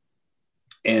world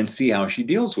and see how she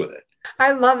deals with it.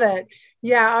 I love it.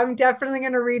 Yeah, I'm definitely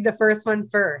going to read the first one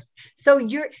first. So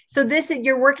you're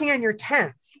working on your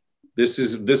 10th.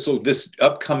 This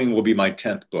upcoming will be my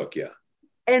 10th book. Yeah.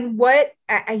 And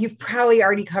you've probably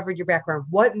already covered your background.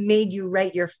 What made you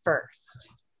write your first?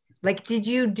 Like, did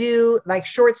you do like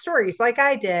short stories like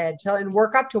I did and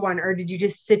work up to one? Or did you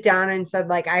just sit down and said,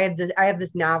 like, I have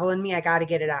this novel in me, I got to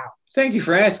get it out? Thank you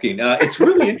for asking. It's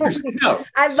really interesting. No,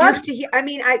 I love to hear. I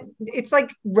mean, it's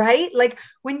like, right. Like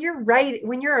when you're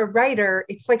a writer,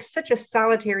 it's like such a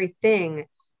solitary thing.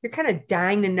 You're kind of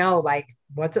dying to know, like,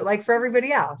 what's it like for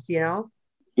everybody else,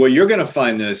 Well, you're going to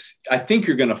find this, I think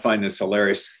you're going to find this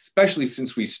hilarious, especially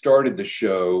since we started the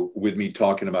show with me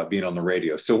talking about being on the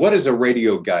radio. So what does a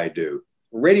radio guy do?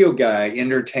 A radio guy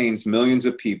entertains millions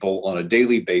of people on a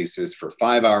daily basis for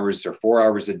 5 hours or 4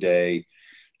 hours a day.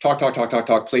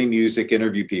 Talk, play music,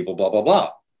 interview people, blah, blah,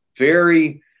 blah.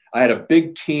 I had a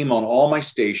big team on all my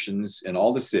stations in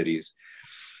all the cities.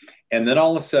 And then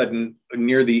all of a sudden,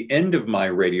 near the end of my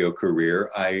radio career,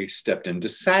 I stepped into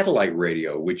satellite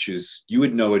radio, which is, you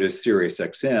would know it as Sirius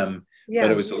XM,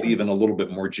 but it was even a little bit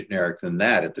more generic than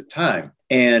that at the time.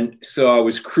 And so I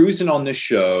was cruising on this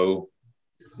show,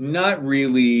 not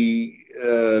really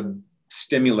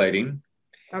stimulating.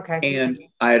 Okay. And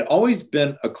I had always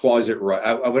been a closet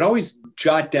writer. I would always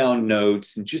jot down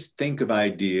notes and just think of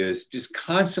ideas, just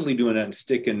constantly doing that and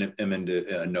sticking them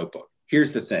into a notebook.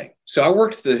 Here's the thing. So I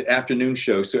worked the afternoon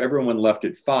show, so everyone left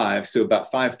at 5. So about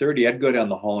 5:30, I'd go down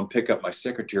the hall and pick up my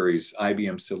secretary's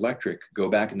IBM Selectric, go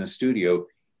back in the studio,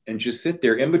 and just sit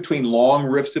there in between long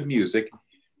riffs of music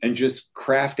and just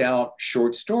craft out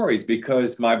short stories,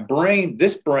 because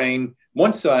this brain,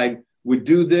 one side would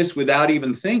do this without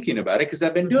even thinking about it because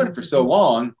I've been doing it for so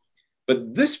long,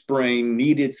 but this brain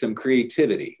needed some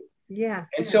creativity. Yeah.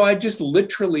 And so I just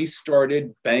literally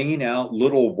started banging out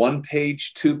little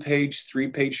 1-page, 2-page,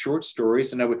 3-page short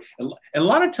stories. And a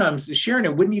lot of times, Sharon,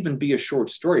 it wouldn't even be a short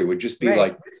story. It would just be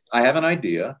like, I have an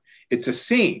idea. It's a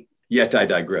scene, yet I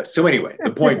digress. So anyway,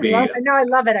 the point being. No, I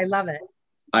love it. I love it.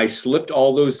 I slipped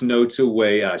all those notes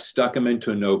away. I stuck them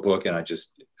into a notebook and I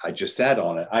just sat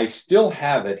on it. I still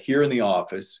have it here in the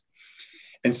office.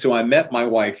 And so I met my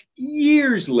wife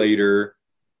years later.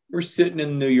 We're sitting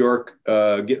in New York,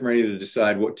 getting ready to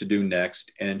decide what to do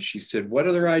next. And she said, what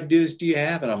other ideas do you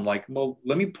have? And I'm like, well,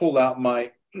 let me pull out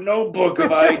my notebook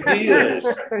of ideas.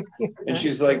 And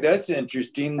she's like, that's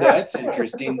interesting. That's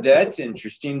interesting. That's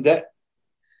interesting.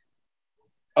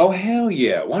 Oh, hell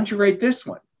yeah. Why don't you write this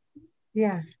one?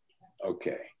 Yeah.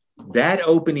 Okay. That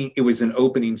opening, it was an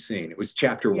opening scene. It was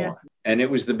chapter 1. And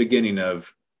it was the beginning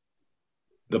of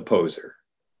The Poser.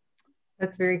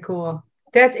 That's very cool.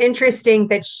 That's interesting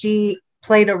that she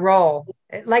played a role.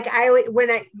 Like when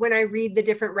I read the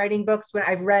different writing books, when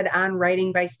I've read On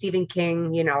Writing by Stephen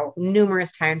King,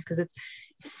 numerous times, because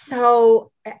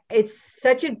it's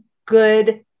such a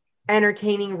good,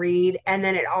 entertaining read. And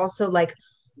then it also like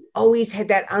always had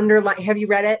that underlying, have you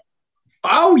read it?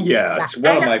 Oh yeah. It's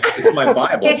it's my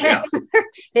Bible.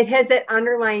 It has that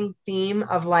underlying theme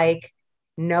of like,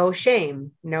 no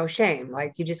shame.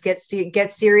 Like you just get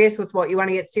serious with what you want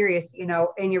to get serious,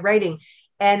 in your writing.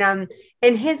 And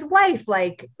his wife,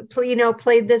 like,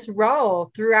 played this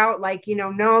role throughout, like,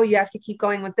 no, you have to keep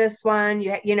going with this one.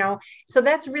 So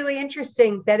that's really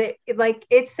interesting that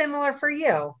it's similar for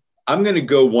you. I'm going to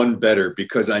go one better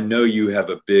because I know you have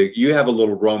a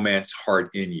little romance heart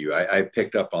in you. I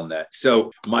picked up on that.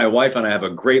 So my wife and I have a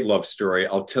great love story.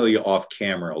 I'll tell you off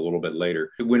camera a little bit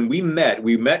later. When we met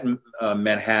in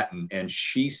Manhattan, and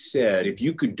she said, if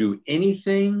you could do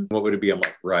anything, what would it be? I'm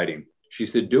like, writing. She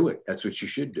said, do it. That's what you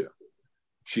should do.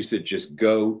 She said, just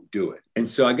go do it. And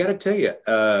so I got to tell you,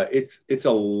 it's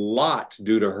a lot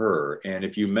due to her. And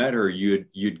if you met her,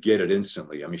 you'd get it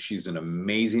instantly. I mean, she's an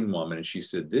amazing woman. And she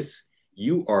said,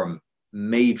 you are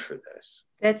made for this.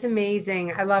 That's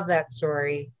amazing. I love that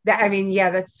story. I mean, yeah,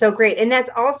 that's so great. And that's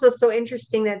also so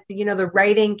interesting that, the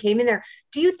writing came in there.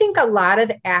 Do you think a lot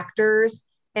of actors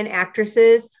and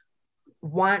actresses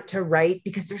want to write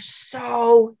because they're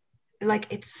so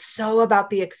it's so about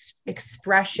the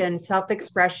expression,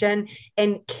 self-expression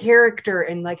and character,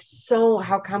 and so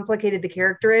how complicated the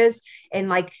character is,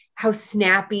 and how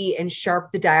snappy and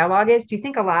sharp the dialogue is? Do you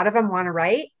think a lot of them want to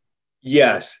write?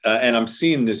 Yes, and I'm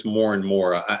seeing this more and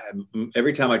more.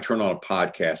 Every time I turn on a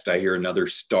podcast, I hear another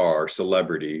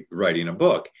celebrity writing a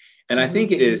book. And I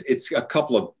think it's a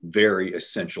couple of very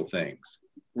essential things.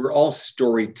 We're all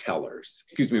storytellers.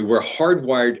 We're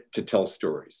hardwired to tell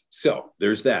stories. So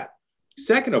there's that.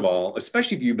 Second of all,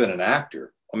 especially if you've been an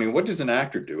actor, I mean, what does an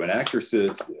actor do? An actor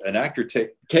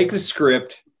take the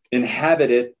script,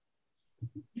 inhabit it,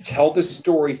 tell the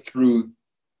story through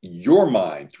your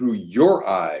mind, through your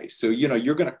eyes. So,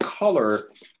 you're going to color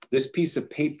this piece of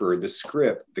paper, the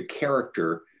script, the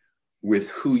character with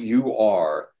who you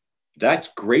are. That's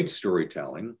great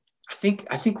storytelling. I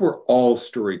think we're all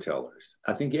storytellers.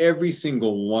 I think every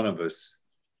single one of us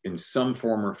in some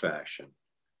form or fashion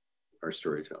are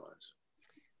storytellers.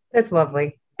 That's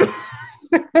lovely.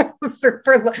 It is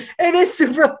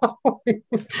super lovely.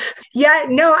 Yeah,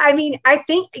 no, I mean, I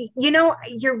think,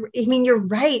 you're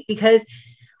right, because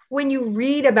when you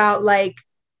read about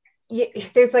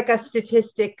there's a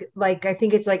statistic, I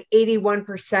think it's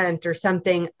 81% or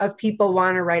something of people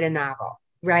want to write a novel,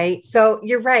 right? So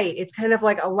you're right. It's kind of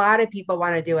a lot of people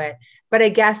want to do it, but I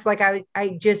guess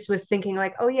I just was thinking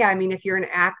oh yeah, I mean, if you're an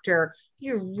actor,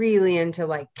 you're really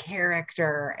into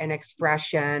character and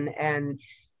expression and,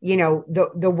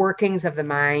 the workings of the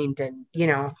mind, and,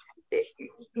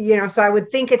 so I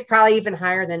would think it's probably even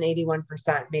higher than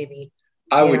 81%, maybe,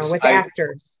 with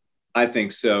actors. I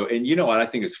think so. And you know what I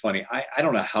think is funny? I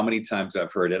don't know how many times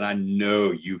I've heard, and I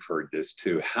know you've heard this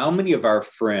too, how many of our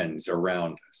friends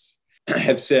around us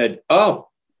have said, oh,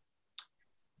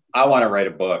 I want to write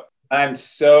a book. I'm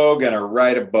so going to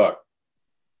write a book.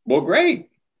 Well, great.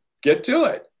 Get to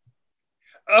it.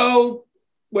 Oh,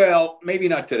 well, maybe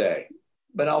not today,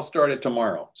 but I'll start it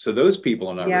tomorrow. So those people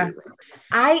are not ready.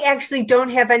 I actually don't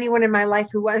have anyone in my life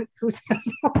who says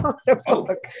they want a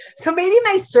book. So maybe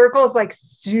my circle is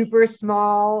super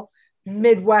small,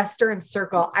 Midwestern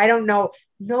circle. I don't know.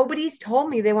 Nobody's told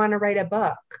me they want to write a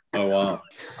book. Oh, wow.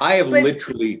 I have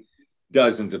literally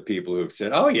dozens of people who have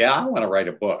said, oh yeah, I want to write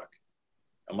a book.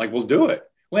 I'm like, well, do it.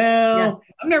 Well,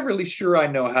 I'm not really sure I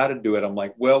know how to do it. I'm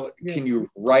like, well, can you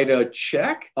write a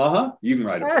check? You can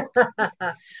write a book.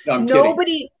 No, I'm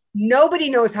kidding. Nobody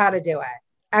knows how to do it.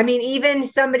 I mean, even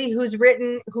somebody who's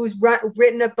written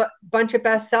a bunch of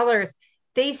bestsellers,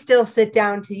 they still sit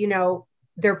down to,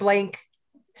 their blank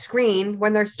screen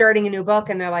when they're starting a new book,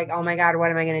 and they're like, oh my God,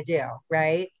 what am I going to do?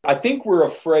 Right. I think we're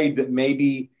afraid that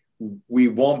maybe we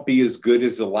won't be as good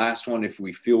as the last one if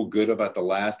we feel good about the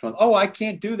last one. Oh, I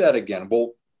can't do that again.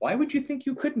 Well, why would you think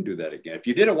you couldn't do that again? If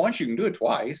you did it once, you can do it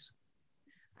twice.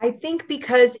 I think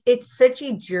because it's such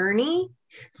a journey.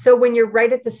 So when you're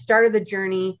right at the start of the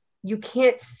journey, you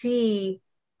can't see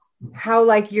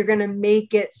how you're going to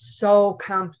make it so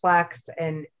complex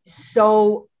and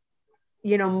so,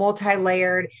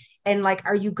 multi-layered. And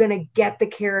are you going to get the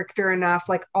character enough,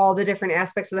 all the different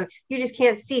aspects of them? You just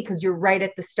can't see because you're right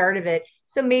at the start of it.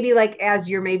 So maybe as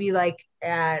you're maybe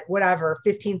at whatever,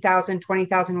 15,000,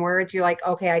 20,000 words, you're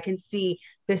okay, I can see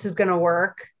this is going to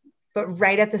work. But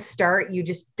right at the start, you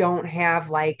just don't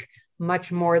have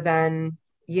much more than,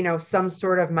 some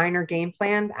sort of minor game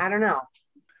plan. I don't know.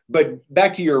 But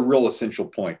back to your real essential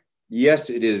point. Yes,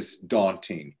 it is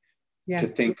daunting to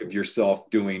think of yourself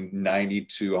doing 90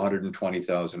 to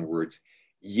 120,000 words.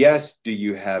 Yes, do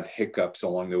you have hiccups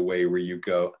along the way where you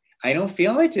go, I don't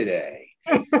feel it today?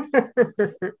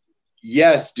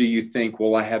 Yes, do you think,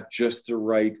 well, I have just the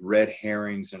right red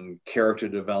herrings and character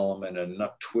development and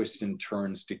enough twists and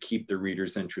turns to keep the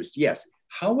reader's interest? Yes.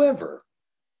 However,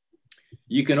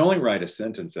 you can only write a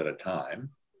sentence at a time.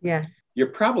 Yeah. You're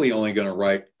probably only going to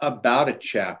write about a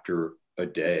chapter a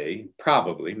day,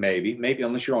 probably, maybe,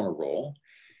 unless you're on a roll.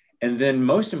 And then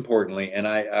most importantly, and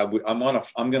I'm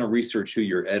going to research who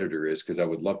your editor is, because I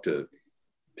would love to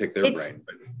pick their brain.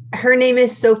 Her name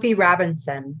is Sophie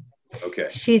Robinson. Okay.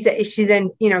 She's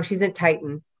in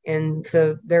Titan. And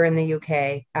so they're in the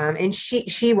UK. And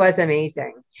she was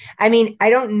amazing. I mean, I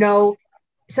don't know.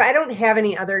 So I don't have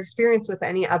any other experience with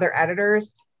any other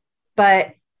editors,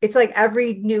 but it's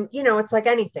every new, it's like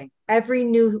anything, every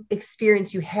new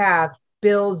experience you have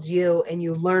builds you and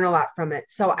you learn a lot from it.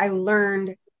 So I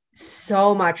learned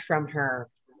so much from her.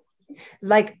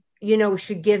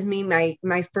 should give me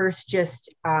my first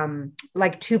just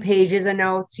like 2 pages of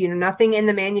notes, nothing in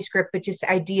the manuscript, but just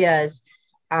ideas.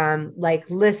 Like,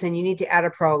 listen, you need to add a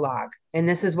prologue and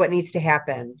this is what needs to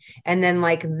happen. And then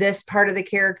like this part of the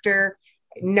character,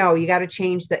 no, you got to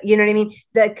change that. You know what I mean?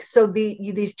 So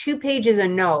these 2 pages of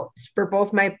notes for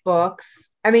both my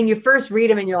books. I mean, you first read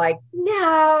them and you're like,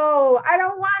 no, I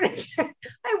don't want to.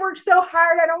 I worked so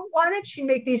hard. I don't want to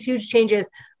make these huge changes.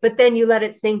 But then you let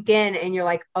it sink in and you're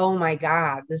like, oh my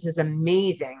God, this is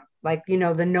amazing. Like, the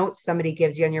notes somebody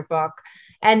gives you in your book.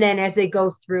 And then as they go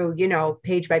through,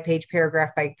 page by page,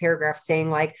 paragraph by paragraph, saying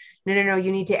like, no,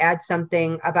 you need to add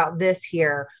something about this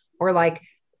here, or like,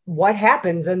 what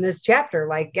happens in this chapter,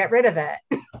 like get rid of it.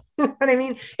 You know what I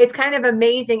mean? It's kind of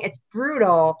amazing. It's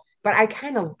brutal, but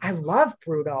I love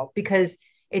brutal because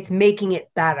it's making it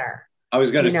better. I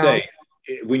was going to say,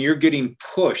 when you're getting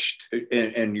pushed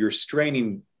and you're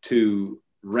straining to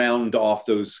round off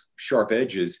those sharp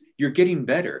edges, you're getting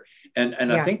better. And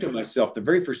I think to myself, the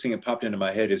very first thing that popped into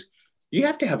my head is you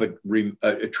have to have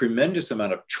a tremendous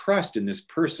amount of trust in this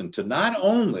person to not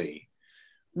only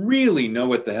really know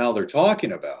what the hell they're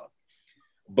talking about,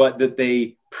 but that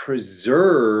they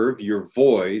preserve your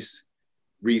voice,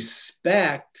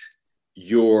 respect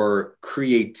your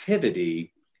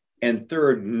creativity, and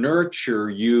third, nurture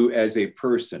you as a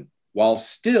person while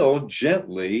still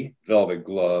gently, velvet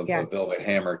glove, a velvet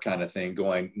hammer kind of thing,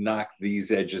 going, knock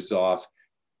these edges off,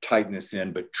 tighten this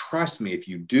in. But trust me, if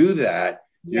you do that,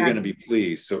 you're going to be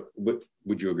pleased. So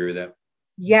would you agree with that?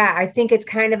 Yeah, I think it's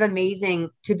kind of amazing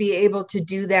to be able to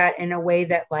do that in a way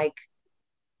that like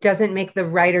doesn't make the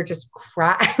writer just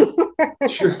cry.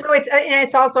 Sure. So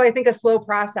it's also, I think, a slow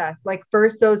process. Like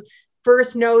those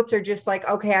first notes are just like,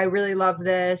 okay, I really love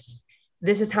this.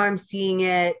 This is how I'm seeing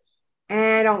it.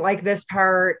 And I don't like this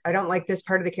part. I don't like this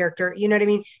part of the character. You know what I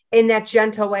mean? In that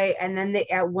gentle way. And then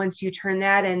once you turn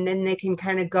that, and then they can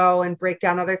kind of go and break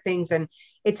down other things. And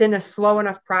it's in a slow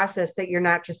enough process that you're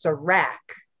not just a wreck.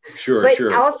 Sure, but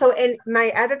sure. Also, and my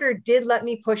editor did let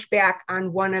me push back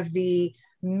on one of the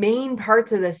main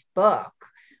parts of this book,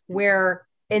 where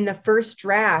in the first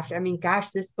draft, I mean, gosh,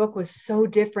 this book was so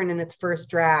different in its first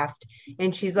draft.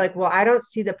 And she's like, well, I don't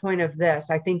see the point of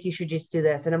this. I think you should just do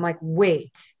this. And I'm like,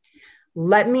 wait,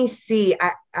 let me see.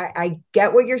 I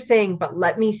get what you're saying, but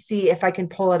let me see if I can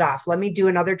pull it off. Let me do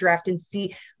another draft and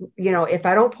see, if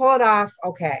I don't pull it off,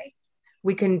 okay,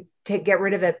 we can get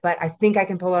rid of it, but I think I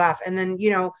can pull it off. And then,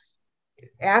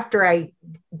 after I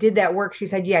did that work, she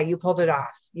said, yeah, you pulled it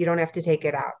off. You don't have to take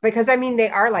it out. Because I mean, they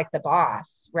are like the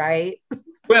boss, right?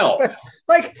 Well,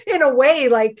 in a way,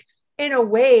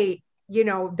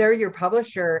 they're your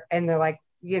publisher, and they're like,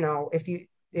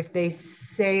 if they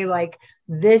say like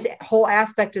this whole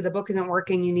aspect of the book isn't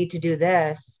working, you need to do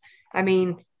this. I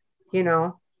mean,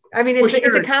 it's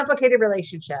a complicated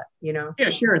relationship, Yeah,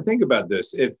 Sharon, think about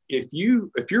this. If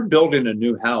you're building a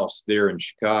new house there in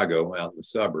Chicago, out in the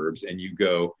suburbs, and you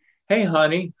go, hey,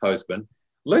 honey, husband,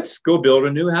 let's go build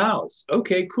a new house.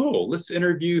 Okay, cool. Let's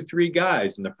interview 3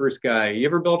 guys. And the first guy, you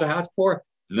ever built a house before?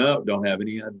 No, don't have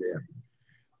any idea.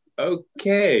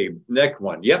 Okay, next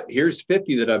one. Yep, here's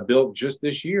 50 that I've built just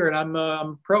this year, and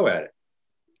I'm pro at it.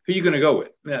 Who are you going to go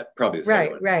with? Yeah, probably the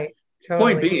second one. Right.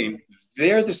 Totally. Point being,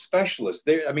 they're the specialists.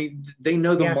 They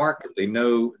know the market. They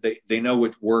know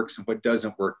what works and what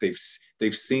doesn't work.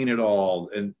 They've seen it all,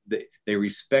 and they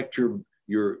respect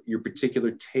your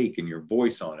particular take and your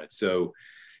voice on it. So,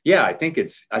 yeah, I think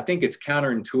it's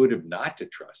counterintuitive not to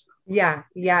trust them.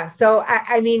 Yeah. So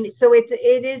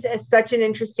it is such an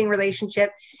interesting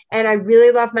relationship, and I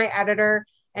really love my editor,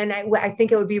 and I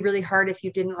think it would be really hard if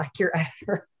you didn't like your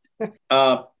editor.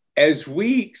 As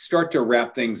we start to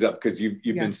wrap things up, because you've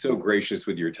been so gracious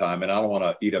with your time, and I don't want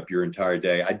to eat up your entire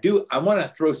day. I want to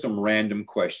throw some random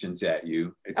questions at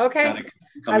you. It's okay.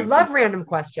 I love random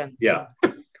questions. Yeah.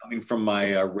 Coming from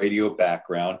my radio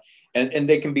background, and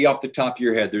they can be off the top of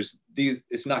your head.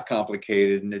 It's not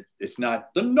complicated, and it's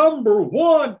not the number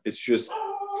one. It's just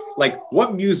like,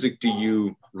 what music do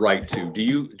you write to? Do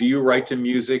you write to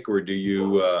music, or do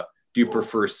you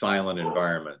prefer silent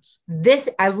environments?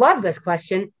 I love this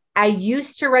question. I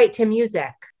used to write to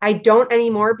music. I don't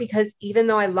anymore, because even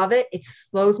though I love it, it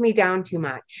slows me down too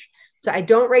much. So I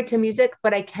don't write to music,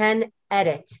 but I can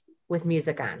edit with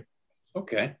music on.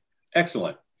 Okay,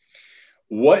 excellent.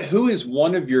 Who is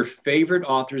one of your favorite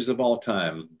authors of all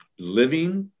time,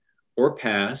 living or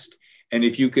past? And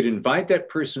if you could invite that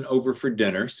person over for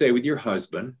dinner, say with your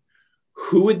husband,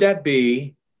 who would that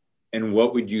be, and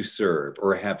what would you serve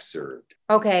or have served?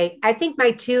 Okay, I think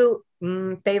my 2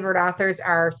 favorite authors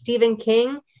are Stephen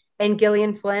King and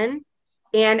Gillian Flynn,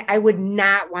 and I would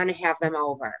not want to have them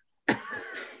over.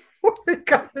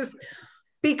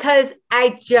 because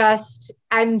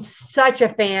I'm such a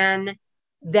fan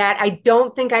that I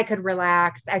don't think I could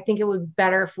relax. I think it would be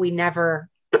better if we never.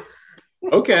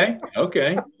 Okay.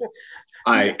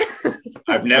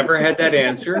 I've never had that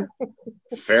answer.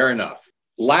 Fair enough.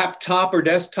 Laptop or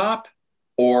desktop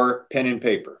or pen and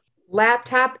paper?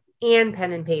 Laptop and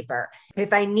pen and paper.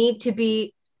 If I need to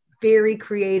be very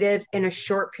creative in a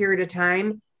short period of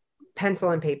time,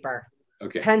 pencil and paper.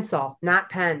 Okay. Pencil, not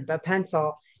pen, but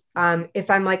pencil.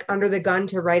 If I'm like under the gun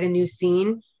to write a new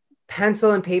scene,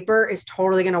 pencil and paper is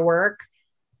totally going to work.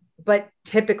 But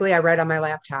typically I write on my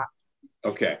laptop.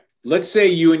 Okay. Let's say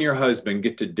you and your husband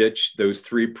get to ditch those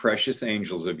three precious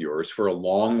angels of yours for a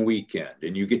long weekend,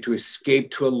 and you get to escape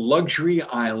to a luxury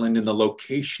island in the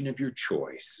location of your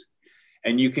choice.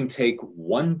 And you can take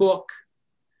one book,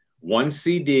 one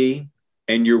CD,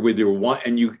 and you're with your one,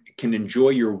 and you can enjoy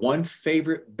your one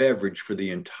favorite beverage for the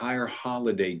entire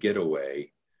holiday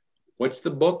getaway. What's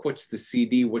the book? What's the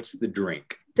CD? What's the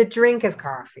drink? The drink is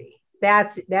coffee.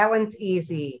 That one's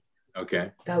easy.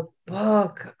 Okay. The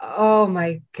book. Oh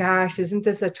my gosh. Isn't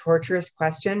this a torturous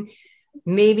question?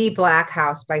 Maybe Black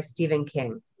House by Stephen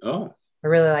King. Oh. I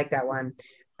really like that one.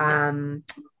 And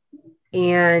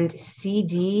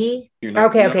CD.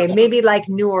 Okay. Maybe like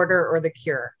New Order or The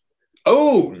Cure.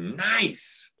 Oh,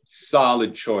 nice.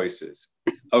 Solid choices.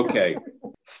 Okay.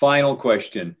 Final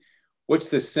question. What's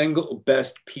the single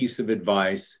best piece of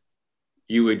advice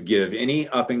you would give any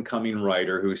up-and-coming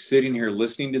writer who's sitting here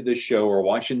listening to this show or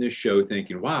watching this show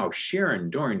thinking, wow,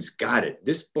 Sharon Doering's got it.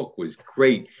 This book was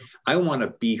great. I want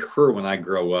to be her when I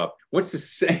grow up. What's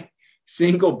the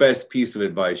single best piece of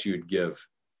advice you would give?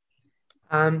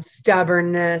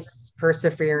 Stubbornness,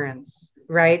 perseverance,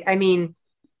 right? I mean,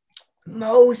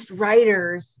 most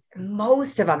writers,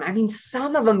 most of them, I mean,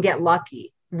 some of them get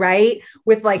lucky, right?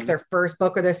 With like their first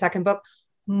book or their second book.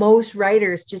 Most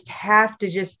writers just have to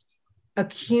just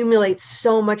accumulate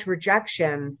so much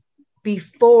rejection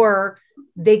before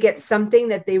they get something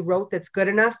that they wrote that's good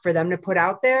enough for them to put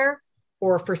out there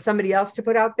or for somebody else to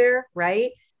put out there,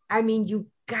 right? I mean, you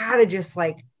gotta just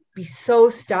like be so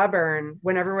stubborn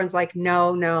when everyone's like,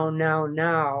 no,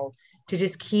 to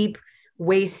just keep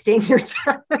wasting your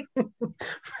time.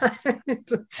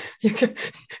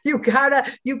 you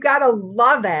gotta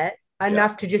love it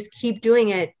enough to just keep doing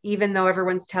it, even though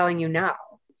everyone's telling you no.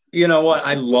 You know what?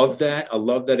 I love that. I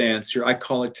love that answer. I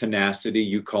call it tenacity.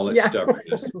 You call it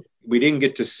stubbornness. We didn't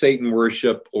get to Satan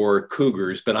worship or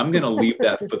cougars, but I'm going to leave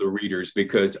that for the readers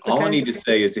because all I need to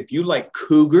say is if you like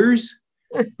cougars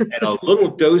and a little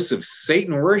dose of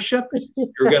Satan worship,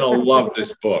 you're going to love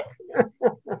this book.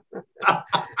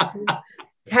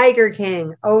 Tiger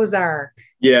King, Ozark.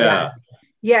 Yeah.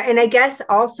 And I guess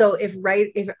also if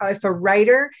a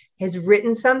writer has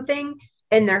written something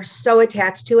and they're so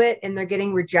attached to it and they're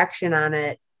getting rejection on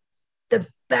it, the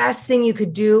best thing you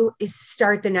could do is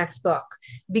start the next book,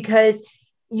 because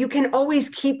you can always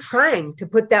keep trying to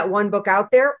put that one book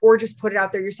out there or just put it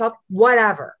out there yourself.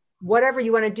 Whatever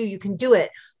you want to do, you can do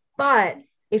it. But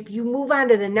if you move on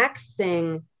to the next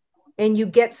thing and you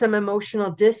get some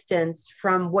emotional distance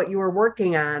from what you were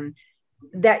working on,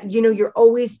 that, you know, you're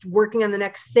always working on the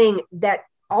next thing, that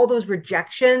all those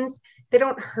rejections, they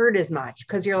don't hurt as much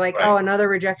because you're like, oh, another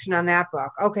rejection on that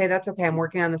book. Okay, that's okay. I'm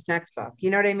working on this next book. You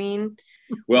know what I mean?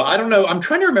 Well, I don't know. I'm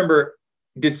trying to remember.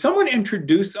 Did someone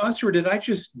introduce us or did I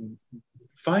just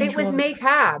find it? Was May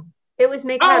Cobb. It was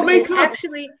May Cobb. May Cobb.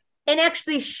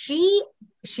 Actually, she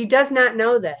does not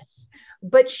know this,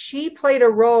 but she played a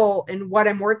role in what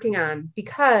I'm working on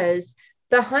because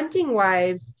The Hunting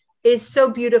Wives is so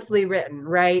beautifully written,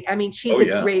 right? I mean, she's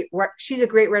a great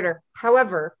writer.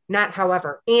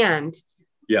 And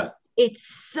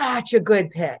it's such a good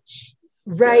pitch,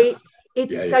 right?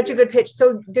 It's such a good pitch.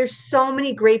 So there's so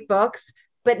many great books,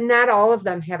 but not all of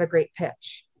them have a great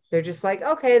pitch. They're just like,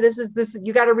 okay, this,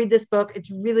 you got to read this book. It's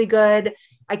really good.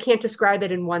 I can't describe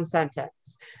it in one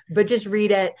sentence, but just read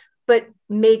it. But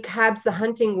May Cobb's The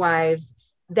Hunting Wives,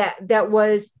 that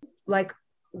was like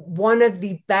one of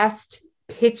the best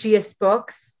pitchiest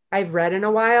books I've read in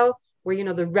a while, where, you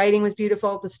know, the writing was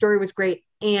beautiful, the story was great,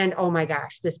 and oh my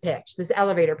gosh, this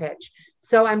elevator pitch.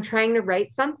 So I'm trying to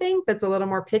write something that's a little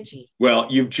more pitchy. Well,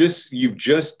 you've just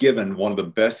given one of the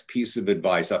best pieces of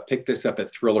advice. I picked this up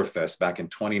at Thriller Fest back in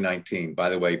 2019. By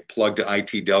the way, plug to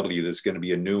ITW. There's going to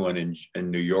be a new one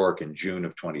in New York in June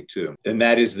of 22. And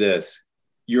that is this.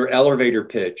 Your elevator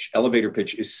pitch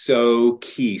is so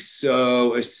key,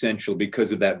 so essential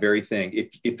because of that very thing.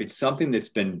 If it's something that's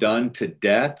been done to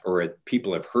death or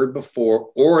people have heard before,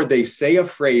 or they say a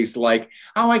phrase like,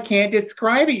 oh, I can't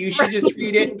describe it. You should just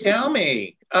read it and tell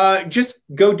me. Just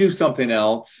go do something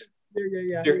else.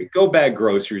 Go bag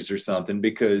groceries or something,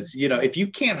 because, if you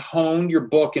can't hone your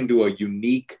book into a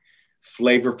unique,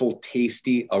 flavorful,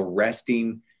 tasty,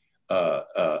 arresting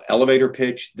elevator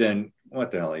pitch, then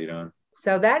what the hell are you doing?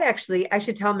 So that actually, I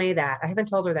should tell May that. I haven't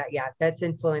told her that yet. That's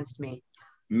influenced me.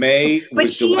 May But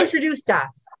she introduced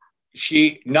us.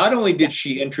 She not only did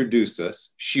she introduce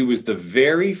us, she was the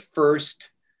very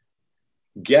first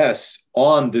guest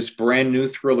on this brand new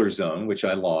Thriller Zone, which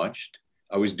I launched.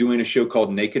 I was doing a show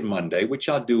called Naked Monday, which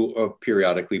I'll do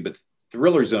periodically, but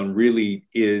Thriller Zone really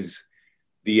is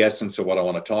the essence of what I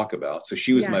want to talk about. So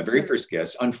she was my very first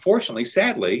guest. Unfortunately,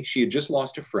 sadly, she had just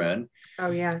lost a friend.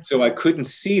 Oh, yeah. So I couldn't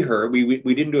see her. We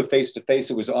didn't do a face-to-face.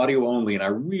 It was audio only, and I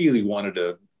really wanted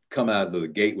to come out of the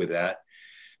gate with that.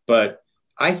 But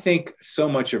I think so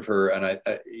much of her,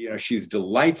 and she's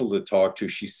delightful to talk to.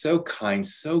 She's so kind,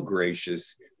 so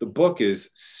gracious. The book is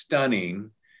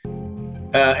stunning.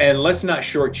 And let's not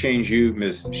shortchange you,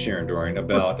 Miss Sharon Doering,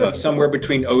 about somewhere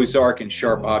between Ozark and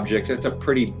Sharp Objects. That's a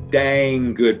pretty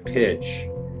dang good pitch.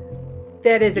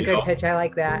 That is a good pitch. I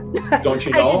like that. Don't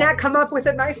you know? I did not come up with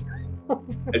it myself.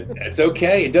 It's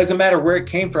okay. It doesn't matter where it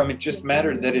came from. It just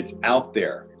matters that it's out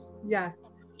there. Yeah.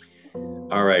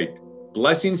 All right.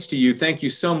 Blessings to you. Thank you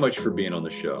so much for being on the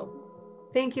show.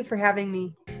 Thank you for having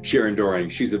me. Sharon Doering,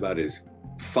 she's about as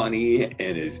funny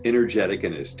and as energetic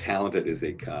and as talented as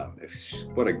they come.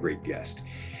 What a great guest.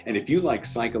 And if you like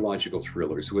psychological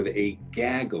thrillers with a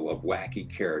gaggle of wacky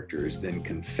characters, then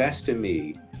Confess to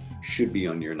Me should be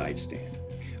on your nightstand.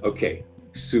 Okay,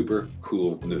 super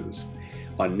cool news.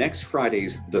 On next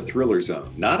Friday's The Thriller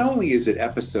Zone, not only is it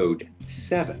episode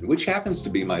 7, which happens to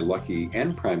be my lucky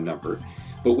and prime number,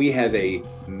 but we have a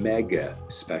mega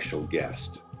special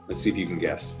guest. Let's see if you can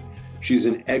guess. She's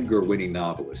an Edgar-winning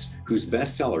novelist whose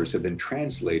bestsellers have been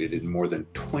translated in more than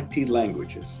 20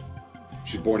 languages.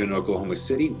 She's born in Oklahoma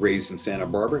City, raised in Santa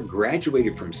Barbara,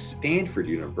 graduated from Stanford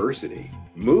University,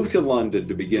 moved to London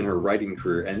to begin her writing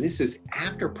career, and this is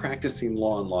after practicing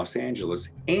law in Los Angeles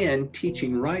and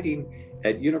teaching writing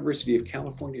at University of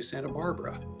California, Santa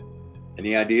Barbara.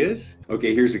 Any ideas?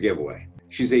 Okay, here's a giveaway.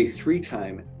 She's a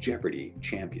 3-time Jeopardy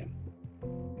champion.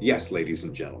 Yes, ladies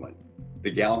and gentlemen,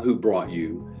 the gal who brought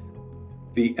you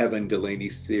the Evan Delaney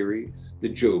series, the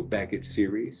Joe Beckett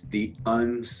series, the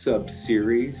Unsub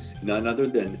series, none other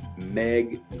than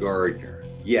Meg Gardner.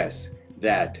 Yes,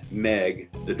 that Meg,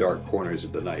 the Dark Corners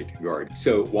of the Night Gardner.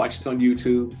 So watch us on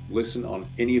YouTube, listen on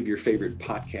any of your favorite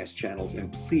podcast channels,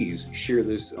 and please share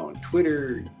this on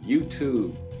Twitter,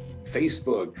 YouTube,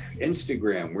 Facebook,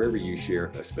 Instagram, wherever you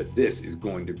share us. But this is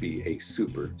going to be a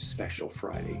super special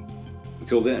Friday.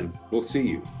 Until then, we'll see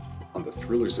you on the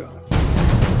Thriller Zone.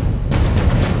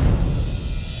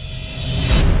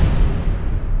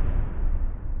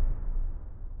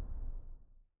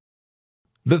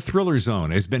 The Thriller Zone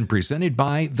has been presented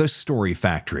by The Story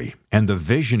Factory and the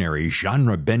visionary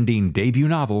genre-bending debut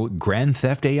novel Grand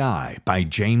Theft AI by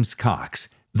James Cox.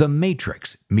 The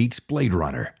Matrix meets Blade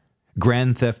Runner.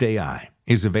 Grand Theft AI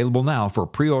is available now for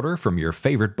pre-order from your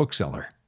favorite bookseller.